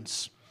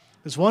conversions.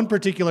 This one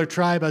particular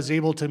tribe was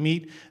able to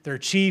meet their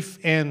chief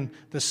and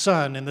the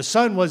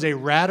son was a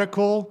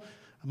radical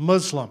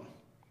Muslim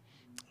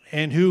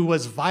and who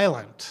was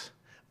violent.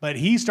 But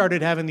he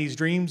started having these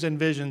dreams and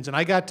visions, and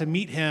I got to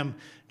meet him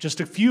just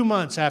a few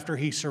months after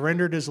he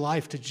surrendered his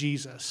life to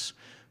Jesus.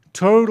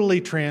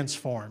 Totally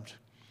transformed.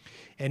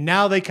 And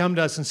now they come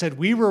to us and said,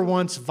 we were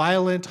once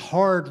violent,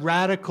 hard,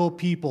 radical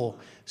people.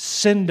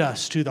 Send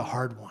us to the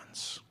hard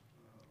ones.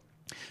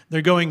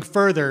 They're going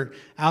further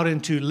out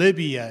into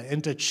Libya,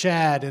 into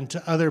Chad,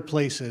 into other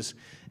places.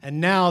 And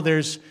now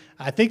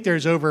I think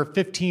there's over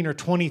 15 or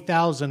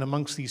 20,000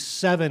 amongst these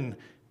 7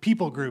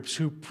 people groups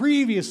who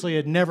previously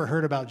had never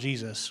heard about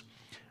Jesus,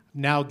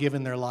 now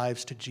given their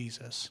lives to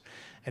Jesus.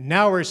 And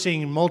now we're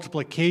seeing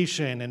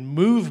multiplication and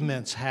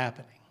movements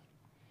happening.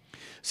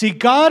 See,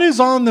 God is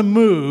on the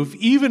move,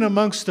 even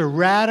amongst the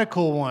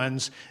radical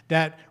ones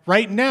that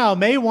right now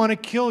may want to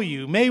kill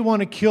you, may want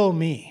to kill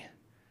me.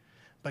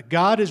 But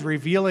God is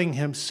revealing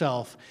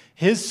himself.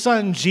 His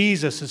son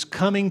Jesus is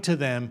coming to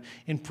them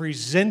and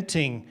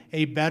presenting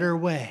a better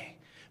way.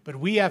 But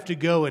we have to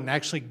go and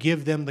actually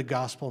give them the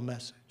gospel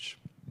message.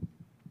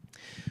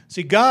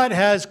 See, God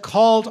has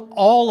called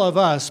all of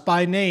us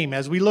by name.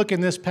 As we look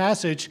in this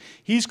passage,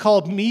 he's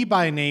called me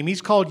by name.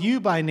 He's called you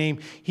by name.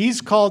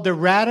 He's called the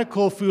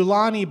radical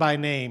Fulani by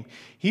name.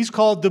 He's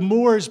called the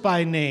Moors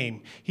by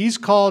name. He's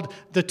called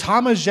the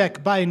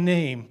Tamajek by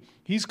name.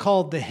 He's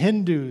called the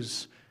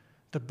Hindus,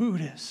 the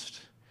Buddhists.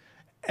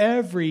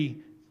 Every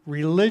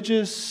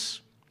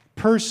religious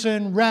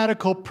person,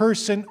 radical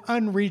person,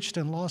 unreached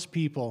and lost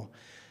people.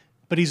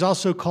 But he's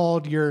also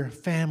called your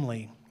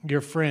family,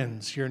 your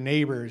friends, your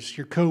neighbors,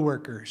 your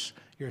coworkers,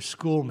 your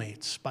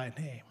schoolmates by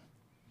name.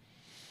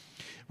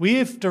 We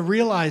have to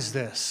realize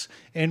this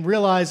and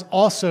realize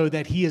also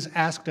that he has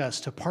asked us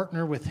to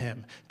partner with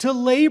him, to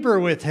labor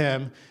with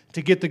him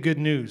to get the good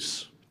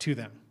news to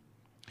them.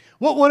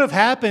 What would have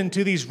happened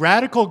to these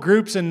radical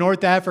groups in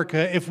North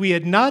Africa if we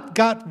had not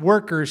got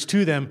workers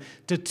to them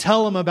to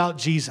tell them about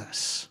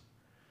Jesus?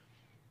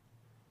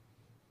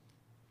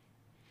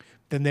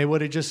 Then they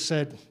would have just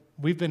said,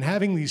 we've been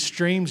having these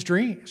strange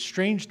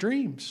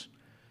dreams,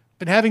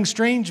 been having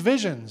strange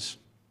visions.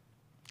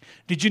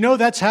 Did you know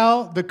that's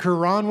how the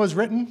Quran was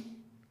written?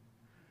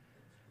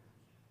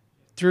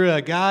 Through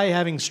a guy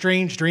having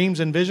strange dreams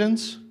and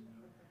visions?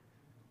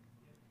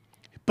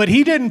 But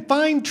he didn't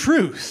find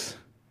truth.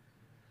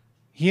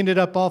 He ended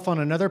up off on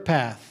another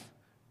path,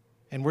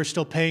 and we're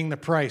still paying the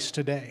price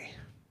today.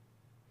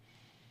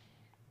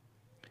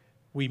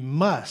 We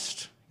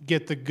must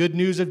get the good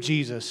news of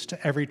Jesus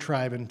to every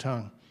tribe and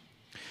tongue.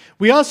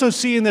 We also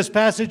see in this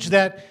passage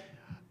that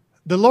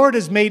the Lord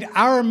has made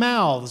our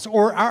mouths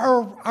or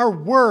our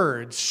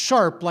words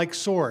sharp like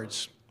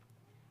swords.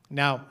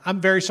 Now, I'm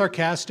very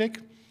sarcastic,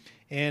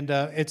 and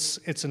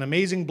it's an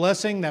amazing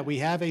blessing that we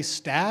have a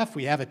staff,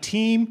 we have a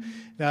team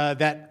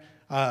that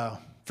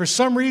for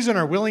some reason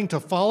are willing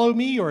to follow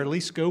me or at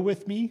least go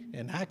with me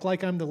and act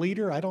like I'm the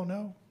leader. I don't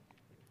know.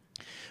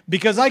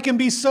 Because I can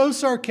be so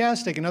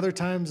sarcastic, and other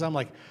times I'm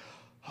like,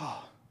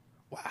 oh,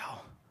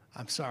 wow,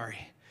 I'm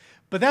sorry.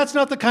 But that's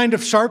not the kind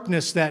of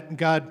sharpness that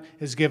God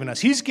has given us.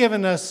 He's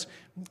given us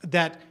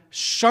that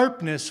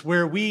sharpness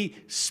where we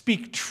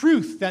speak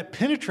truth that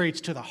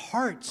penetrates to the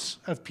hearts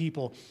of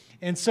people.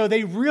 And so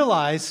they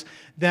realize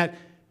that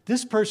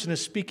this person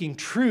is speaking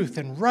truth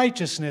and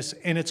righteousness,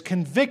 and it's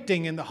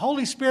convicting, and the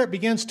Holy Spirit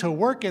begins to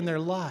work in their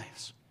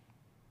lives.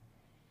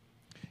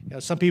 You know,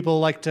 some people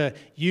like to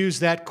use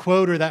that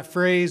quote or that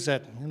phrase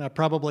that, I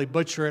probably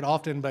butcher it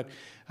often, but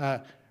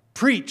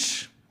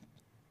preach.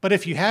 But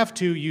if you have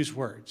to, use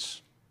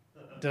words.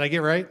 Did I get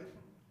right?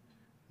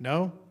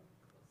 No?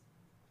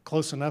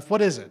 Close enough.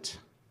 What is it?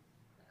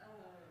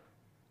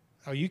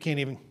 Oh, you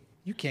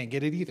can't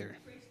get it either.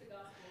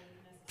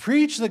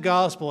 Preach the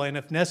gospel, and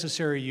if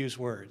necessary, use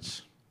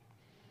words.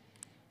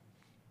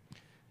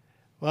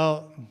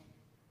 Well,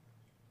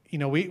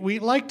 we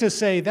like to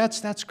say,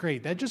 that's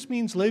great. That just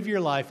means live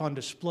your life on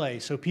display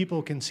so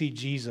people can see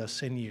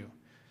Jesus in you.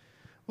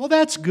 Well,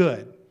 that's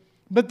good.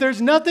 But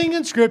there's nothing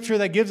in Scripture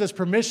that gives us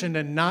permission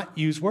to not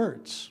use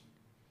words.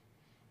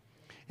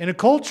 In a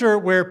culture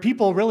where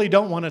people really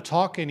don't want to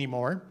talk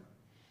anymore,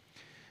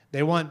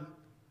 they want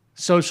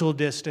social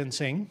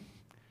distancing.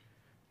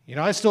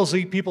 I still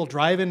see people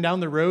driving down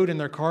the road in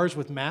their cars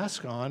with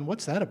masks on.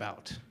 What's that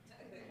about?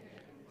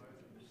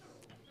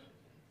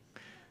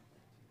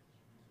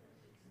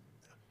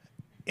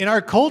 In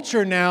our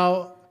culture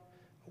now,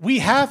 we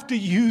have to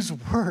use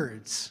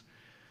words.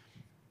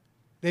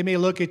 They may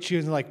look at you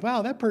and like,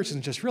 wow, that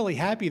person's just really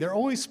happy. They're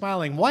always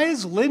smiling. Why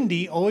is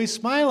Lindy always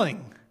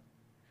smiling?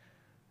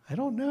 I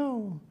don't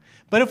know.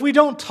 But if we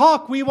don't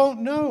talk, we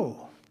won't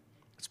know.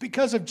 It's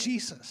because of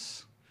Jesus.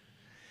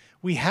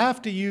 We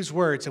have to use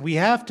words, and we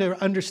have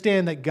to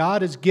understand that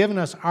God has given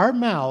us our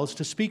mouths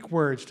to speak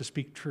words, to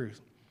speak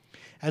truth.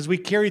 As we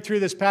carry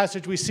through this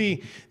passage, we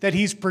see that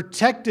He's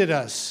protected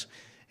us.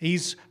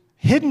 He's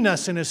hidden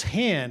us in His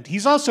hand.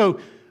 He's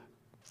also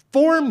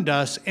formed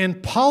us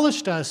and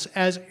polished us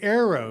as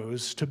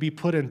arrows to be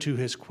put into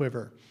His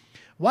quiver.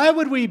 Why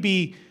would we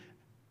be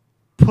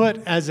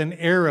put as an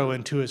arrow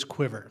into His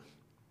quiver?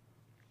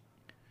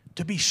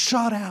 To be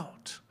shot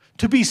out,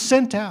 to be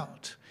sent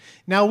out.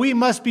 Now, we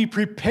must be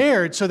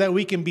prepared so that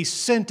we can be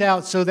sent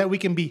out, so that we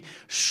can be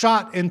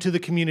shot into the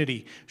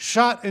community,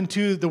 shot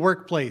into the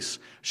workplace,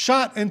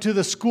 shot into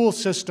the school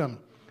system,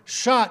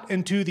 shot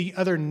into the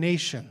other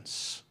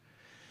nations.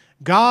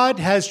 God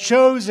has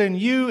chosen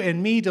you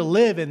and me to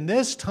live in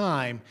this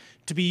time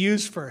to be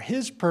used for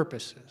His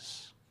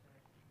purposes.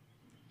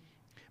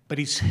 But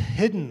He's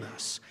hidden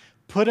us,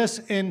 put us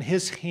in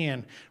His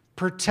hand,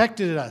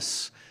 protected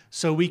us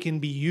so we can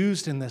be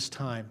used in this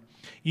time.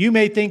 You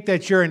may think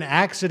that you're an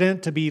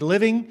accident to be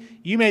living.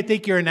 You may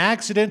think you're an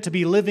accident to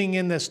be living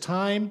in this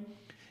time.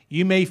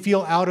 You may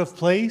feel out of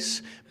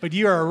place, but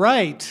you are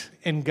right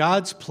in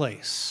God's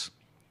place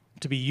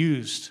to be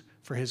used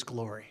for His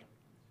glory.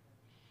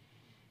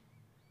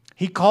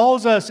 He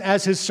calls us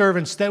as His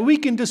servants that we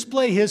can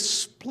display His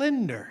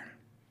splendor,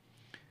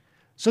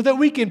 so that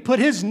we can put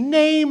His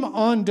name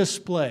on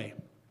display.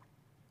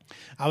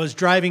 I was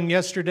driving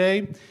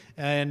yesterday,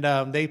 and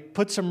they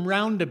put some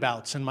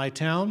roundabouts in my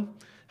town.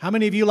 How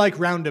many of you like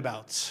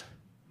roundabouts?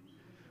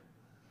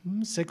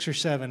 6 or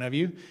 7 of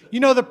you.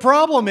 The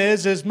problem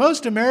is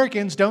most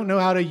Americans don't know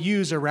how to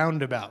use a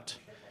roundabout.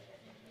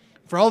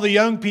 For all the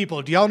young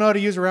people, do y'all know how to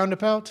use a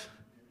roundabout?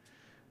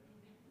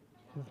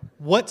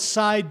 What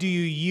side do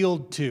you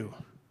yield to?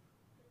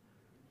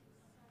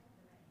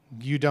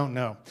 You don't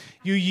know.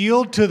 You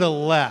yield to the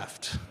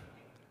left.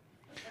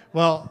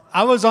 Well,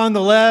 I was on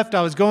the left.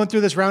 I was going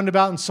through this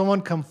roundabout, and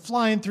someone come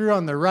flying through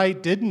on the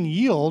right, didn't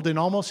yield, and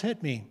almost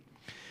hit me.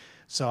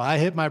 So I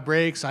hit my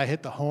brakes. I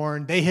hit the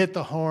horn. They hit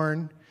the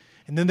horn.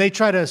 And then they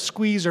try to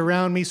squeeze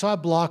around me, so I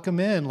block them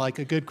in like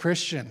a good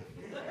Christian,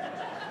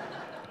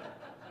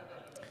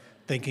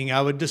 thinking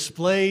I would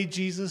display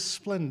Jesus'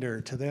 splendor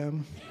to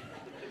them.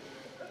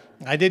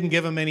 I didn't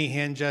give them any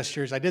hand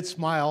gestures. I did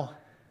smile.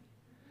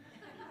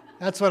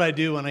 That's what I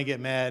do when I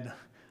get mad.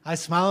 I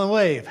smile and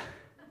wave.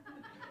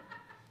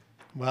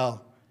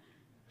 Well,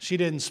 she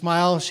didn't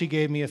smile. She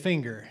gave me a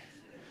finger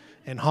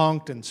and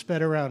honked and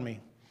sped around me.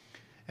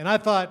 And I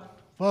thought,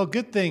 well,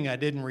 good thing I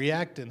didn't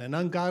react in an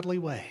ungodly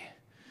way.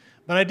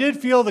 But I did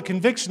feel the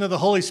conviction of the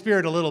Holy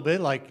Spirit a little bit,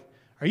 like,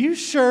 are you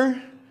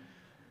sure?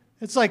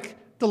 It's like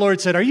the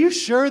Lord said, are you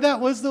sure that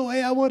was the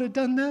way I would have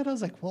done that? I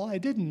was like, well, I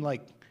didn't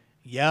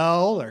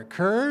yell or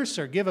curse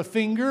or give a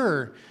finger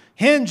or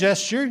hand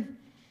gesture.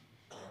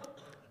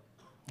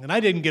 And I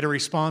didn't get a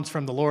response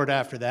from the Lord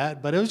after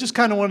that, but it was just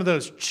kind of one of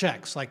those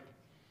checks, like,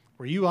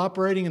 were you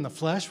operating in the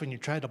flesh when you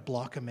tried to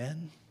block him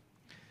in?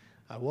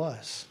 I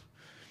was.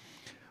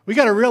 We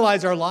got to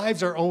realize our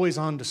lives are always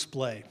on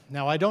display.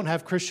 Now, I don't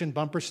have Christian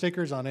bumper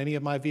stickers on any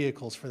of my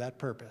vehicles for that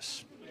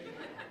purpose.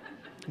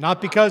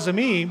 Not because of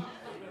me,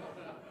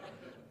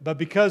 but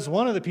because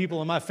one of the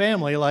people in my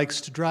family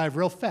likes to drive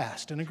real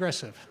fast and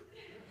aggressive.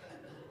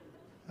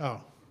 Oh,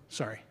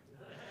 sorry.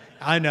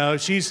 I know,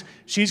 she's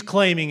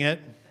claiming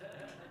it.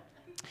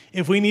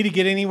 If we need to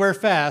get anywhere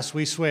fast,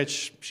 we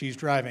switch. She's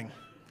driving.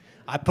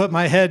 I put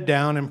my head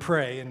down and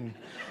pray and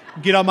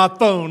get on my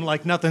phone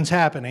like nothing's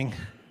happening.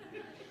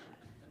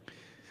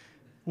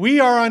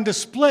 We are on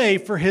display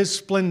for his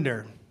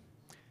splendor.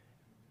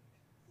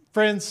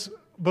 Friends,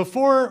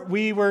 before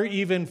we were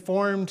even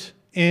formed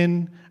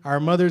in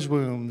our mother's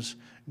wombs,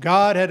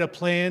 God had a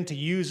plan to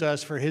use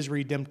us for his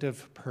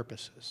redemptive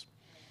purposes.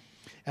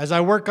 As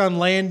I work on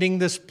landing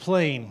this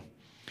plane,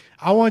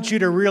 I want you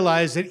to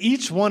realize that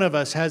each one of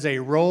us has a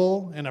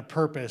role and a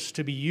purpose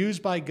to be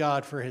used by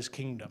God for his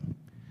kingdom.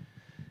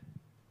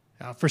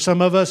 Now, for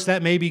some of us,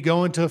 that may be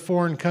going to a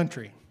foreign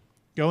country,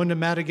 going to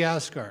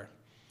Madagascar.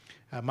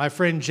 My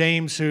friend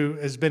James, who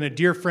has been a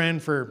dear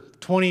friend for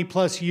 20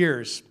 plus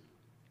years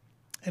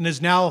and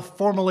is now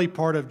formally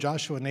part of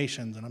Joshua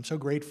Nations, and I'm so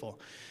grateful.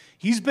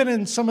 He's been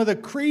in some of the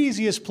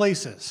craziest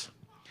places,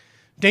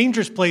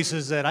 dangerous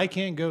places that I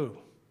can't go.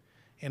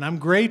 And I'm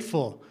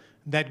grateful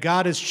that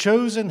God has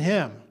chosen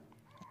him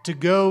to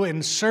go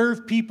and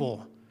serve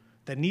people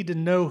that need to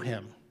know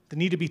him, that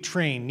need to be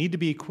trained, need to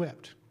be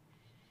equipped.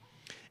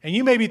 And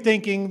you may be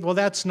thinking, well,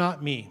 that's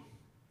not me.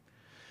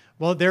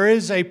 Well, there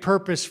is a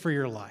purpose for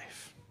your life.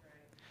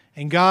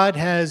 And God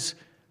has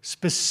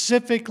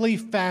specifically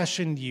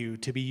fashioned you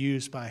to be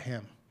used by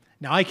him.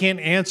 Now, I can't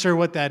answer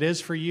what that is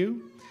for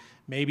you.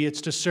 Maybe it's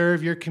to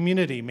serve your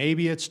community.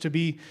 Maybe it's to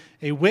be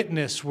a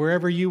witness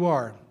wherever you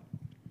are.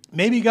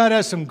 Maybe God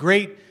has some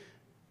great,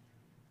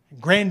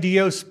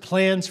 grandiose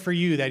plans for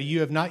you that you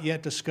have not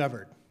yet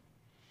discovered.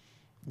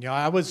 You know,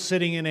 I was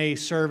sitting in a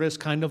service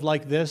kind of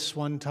like this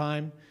one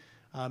time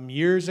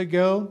years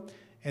ago,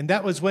 and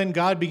that was when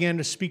God began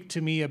to speak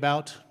to me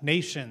about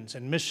nations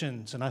and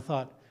missions, and I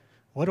thought,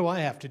 what do I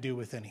have to do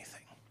with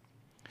anything?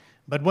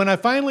 But when I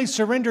finally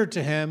surrendered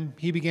to him,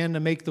 he began to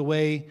make the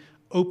way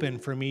open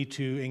for me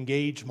to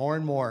engage more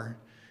and more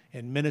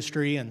in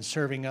ministry and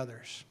serving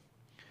others.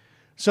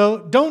 So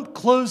don't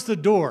close the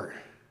door.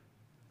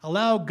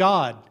 Allow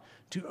God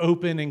to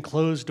open and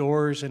close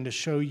doors and to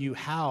show you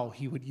how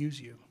he would use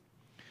you.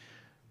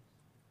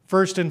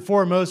 First and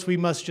foremost, we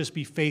must just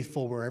be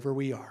faithful wherever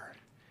we are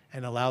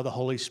and allow the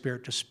Holy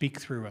Spirit to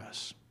speak through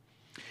us.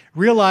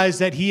 Realize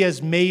that he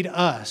has made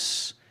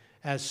us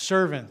as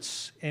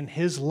servants in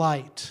his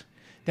light,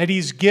 that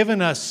he's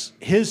given us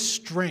his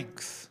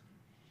strength.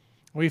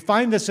 We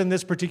find this in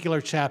this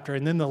particular chapter.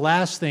 And then the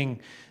last thing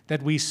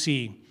that we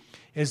see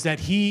is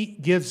that he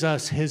gives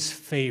us his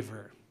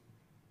favor.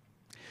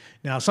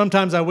 Now,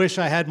 sometimes I wish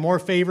I had more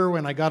favor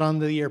when I got on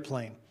the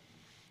airplane.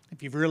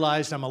 If you've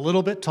realized, I'm a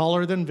little bit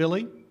taller than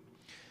Billy.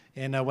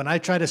 And when I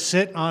try to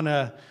sit on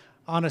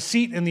a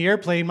seat in the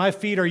airplane, my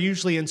feet are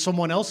usually in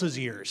someone else's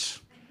ears.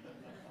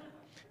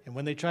 And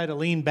when they try to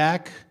lean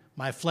back,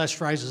 my flesh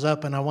rises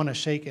up and I want to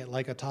shake it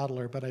like a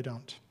toddler, but I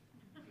don't.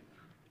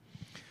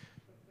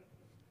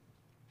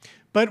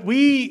 But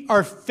we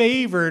are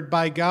favored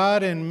by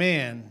God and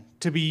man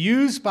to be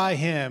used by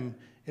him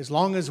as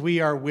long as we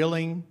are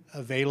willing,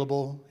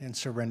 available, and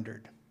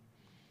surrendered.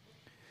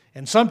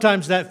 And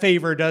sometimes that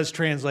favor does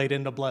translate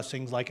into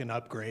blessings like an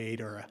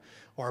upgrade or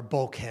a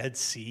bulkhead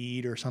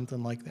seat or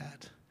something like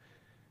that.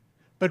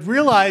 But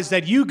realize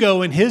that you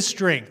go in his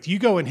strength, you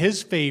go in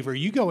his favor,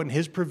 you go in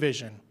his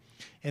provision,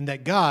 and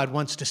that God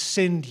wants to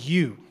send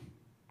you.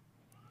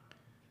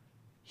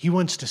 He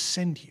wants to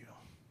send you.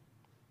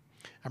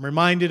 I'm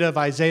reminded of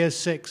Isaiah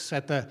 6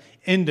 at the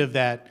end of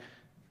that.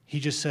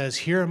 He just says,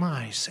 "Here am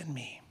I, send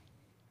me."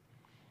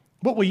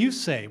 What will you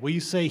say? Will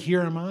you say,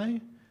 "Here am I"?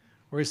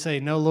 Or you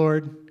say, "No,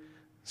 Lord,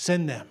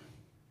 send them.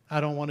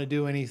 I don't want to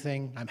do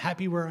anything. I'm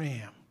happy where I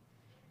am."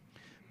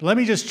 But let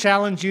me just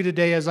challenge you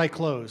today as I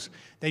close,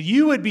 that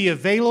you would be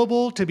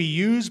available to be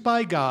used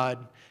by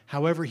God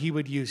however he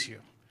would use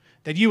you.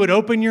 That you would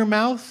open your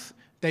mouth,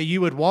 that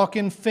you would walk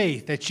in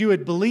faith, that you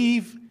would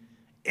believe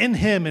in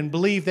him and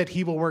believe that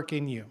he will work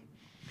in you.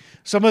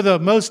 Some of the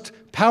most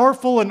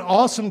powerful and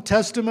awesome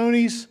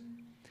testimonies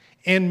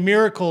and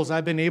miracles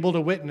I've been able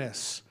to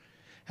witness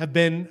have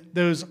been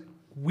those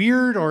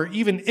weird or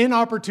even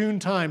inopportune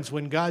times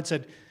when God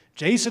said,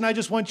 Jason, I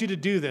just want you to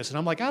do this. And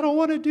I'm like, I don't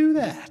want to do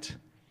that.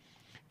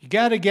 You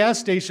got a gas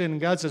station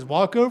and God says,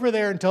 walk over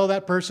there and tell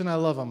that person I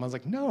love them. I was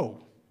like, no.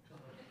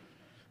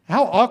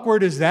 How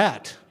awkward is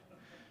that?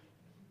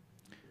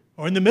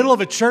 Or in the middle of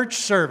a church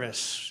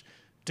service,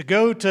 to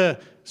go to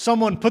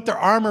someone, put their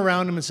arm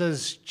around him and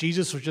says,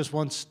 Jesus just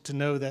wants to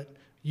know that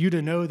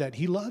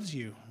he loves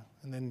you.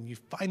 And then you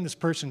find this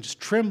person just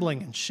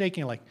trembling and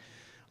shaking like,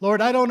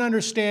 Lord, I don't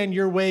understand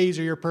your ways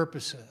or your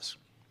purposes,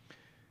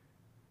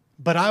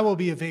 but I will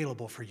be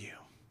available for you.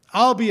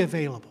 I'll be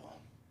available.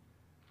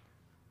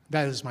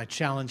 That is my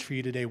challenge for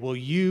you today. Will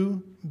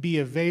you be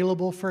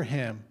available for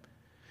him?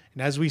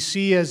 And as we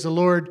see as the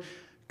Lord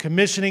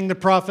commissioning the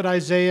prophet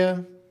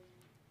Isaiah,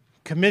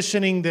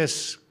 commissioning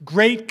this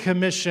great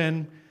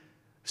commission,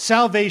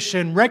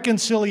 salvation,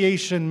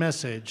 reconciliation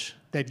message,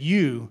 that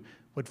you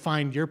would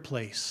find your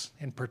place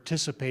and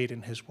participate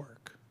in his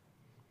work.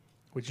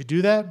 Would you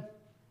do that?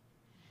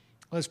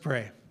 Let's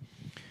pray.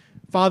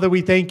 Father,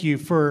 we thank you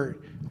for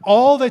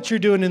all that you're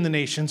doing in the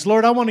nations.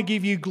 Lord, I want to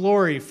give you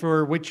glory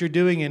for what you're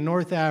doing in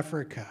North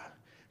Africa,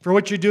 for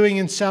what you're doing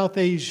in South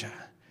Asia,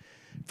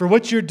 for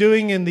what you're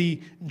doing in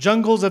the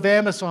jungles of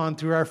Amazon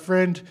through our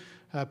friend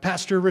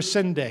Pastor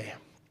Resende,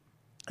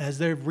 as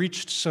they've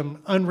reached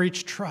some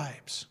unreached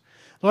tribes.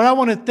 Lord, I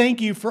want to thank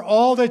you for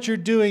all that you're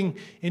doing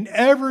in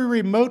every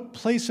remote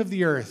place of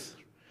the earth.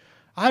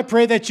 I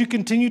pray that you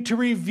continue to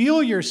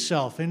reveal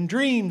yourself in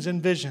dreams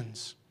and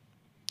visions.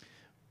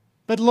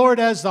 But Lord,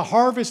 as the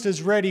harvest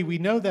is ready, we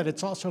know that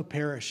it's also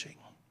perishing.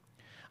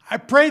 I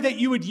pray that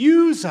you would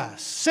use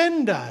us,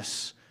 send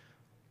us,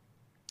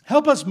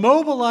 help us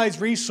mobilize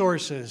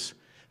resources,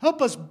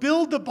 help us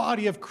build the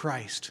body of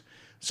Christ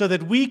so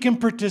that we can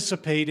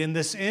participate in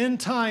this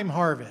end-time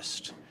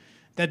harvest,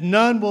 that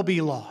none will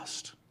be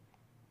lost.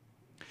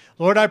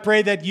 Lord, I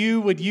pray that you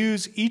would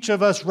use each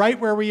of us right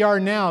where we are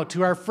now,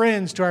 to our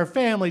friends, to our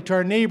family, to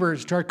our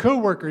neighbors, to our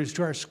coworkers,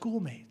 to our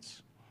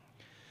schoolmates.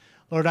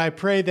 Lord, I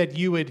pray that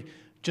you would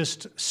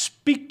just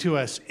speak to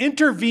us,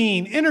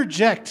 intervene,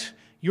 interject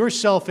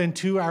yourself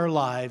into our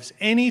lives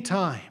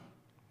anytime,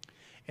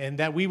 and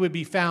that we would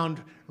be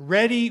found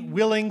ready,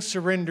 willing,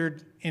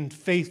 surrendered, and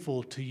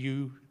faithful to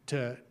you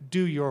to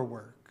do your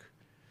work.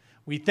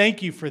 We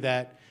thank you for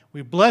that.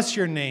 We bless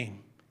your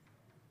name.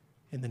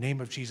 In the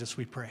name of Jesus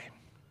we pray.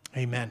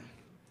 Amen.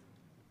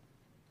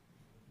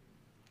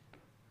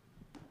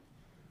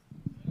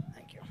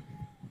 Thank you.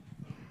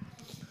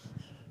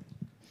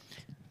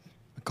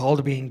 A call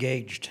to be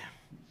engaged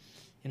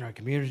in our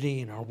community,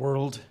 in our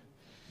world,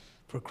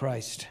 for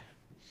Christ.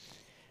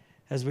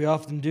 As we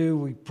often do,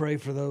 we pray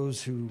for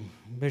those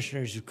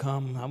missionaries who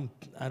come.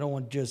 I don't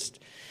want just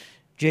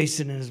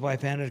Jason and his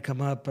wife Anna to come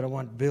up, but I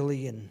want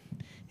Billy and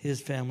his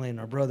family and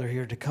our brother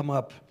here to come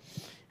up.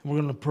 And we're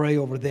going to pray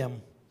over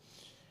them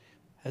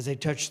as they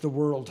touch the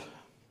world.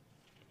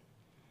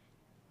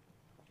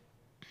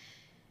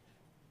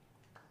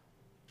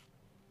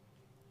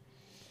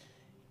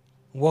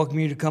 Welcome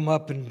you to come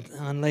up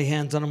and lay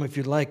hands on them if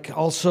you'd like.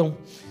 Also,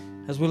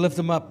 as we lift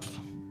them up,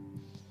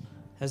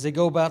 as they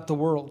go about the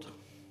world.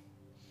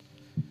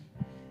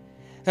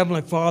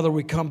 Heavenly Father,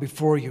 we come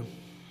before you.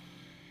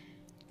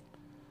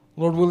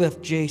 Lord, we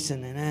lift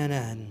Jason and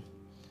Anna and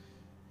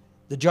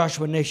the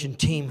Joshua Nation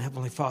team,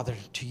 Heavenly Father,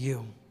 to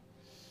you.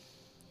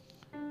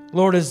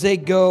 Lord, as they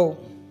go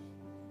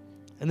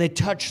and they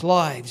touch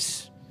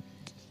lives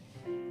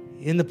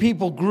in the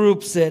people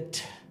groups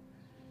that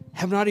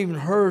have not even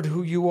heard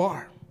who you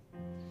are.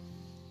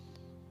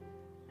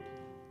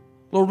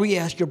 Lord, we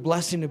ask your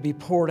blessing to be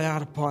poured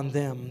out upon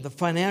them, the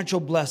financial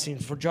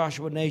blessings for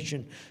Joshua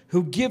Nation,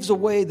 who gives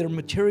away their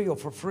material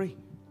for free,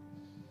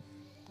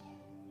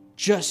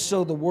 just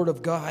so the Word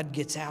of God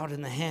gets out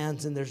in the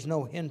hands and there's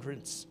no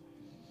hindrance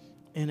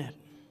in it.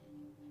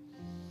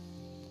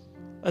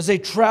 As they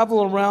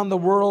travel around the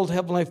world,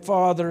 Heavenly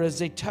Father, as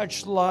they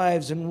touch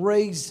lives and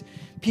raise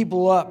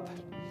people up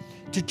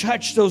to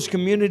touch those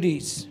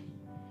communities,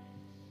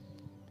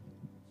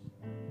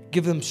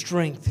 give them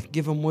strength,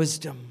 give them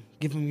wisdom,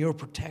 give them your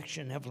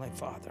protection, Heavenly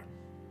Father.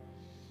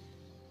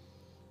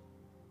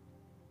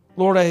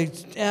 Lord, I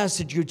ask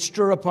that you'd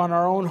stir upon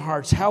our own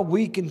hearts how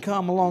we can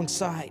come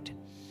alongside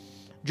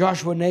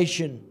Joshua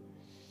Nation.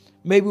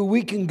 Maybe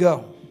we can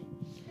go,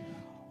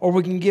 or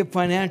we can give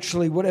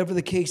financially, whatever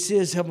the case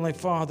is, Heavenly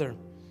Father.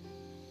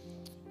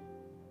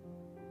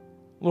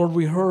 Lord,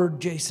 we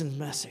heard Jason's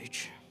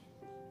message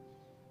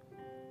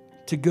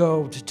to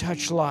go, to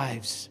touch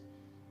lives.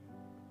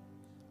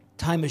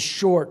 Time is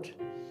short,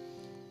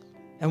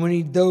 and we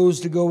need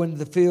those to go into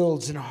the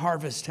fields and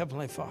harvest,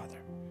 Heavenly Father.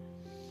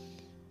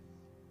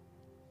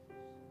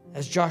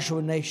 As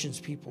Joshua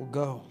Nation's people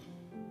go.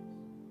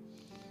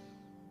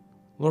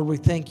 Lord, we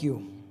thank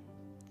you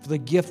for the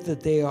gift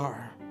that they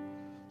are,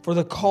 for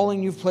the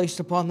calling you've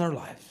placed upon their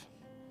life.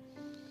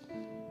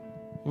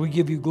 We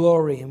give you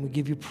glory and we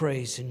give you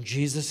praise in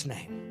Jesus'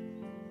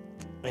 name.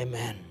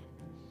 Amen.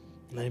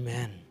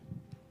 Amen.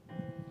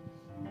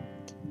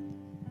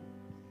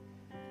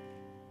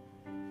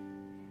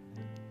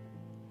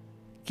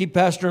 Keep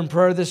Pastor in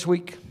prayer this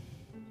week.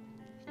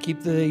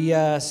 Keep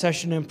the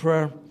session in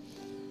prayer.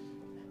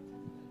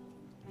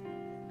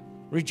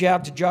 Reach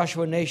out to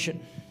Joshua Nation.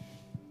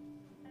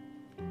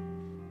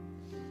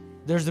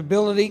 There's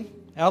ability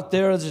out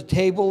there. There's a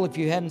table if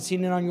you hadn't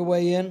seen it on your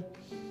way in.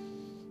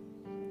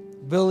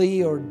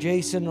 Billy or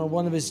Jason or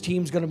one of his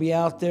team's going to be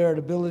out there, an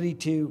ability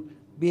to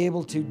be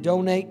able to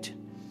donate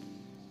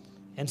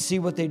and see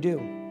what they do.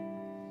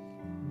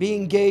 Be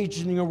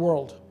engaged in your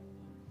world,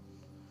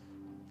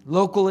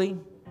 locally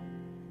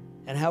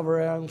and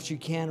however else you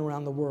can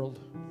around the world.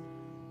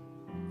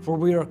 For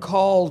we are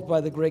called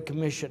by the Great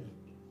Commission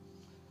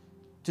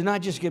to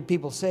not just get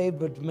people saved,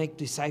 but to make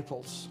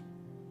disciples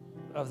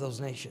of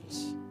those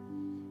nations.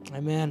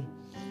 Amen.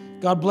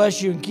 God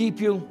bless you and keep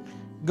you.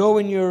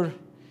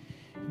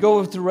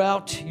 Go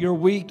throughout your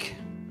week.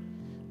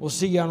 We'll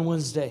see you on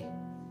Wednesday.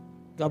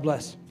 God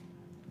bless.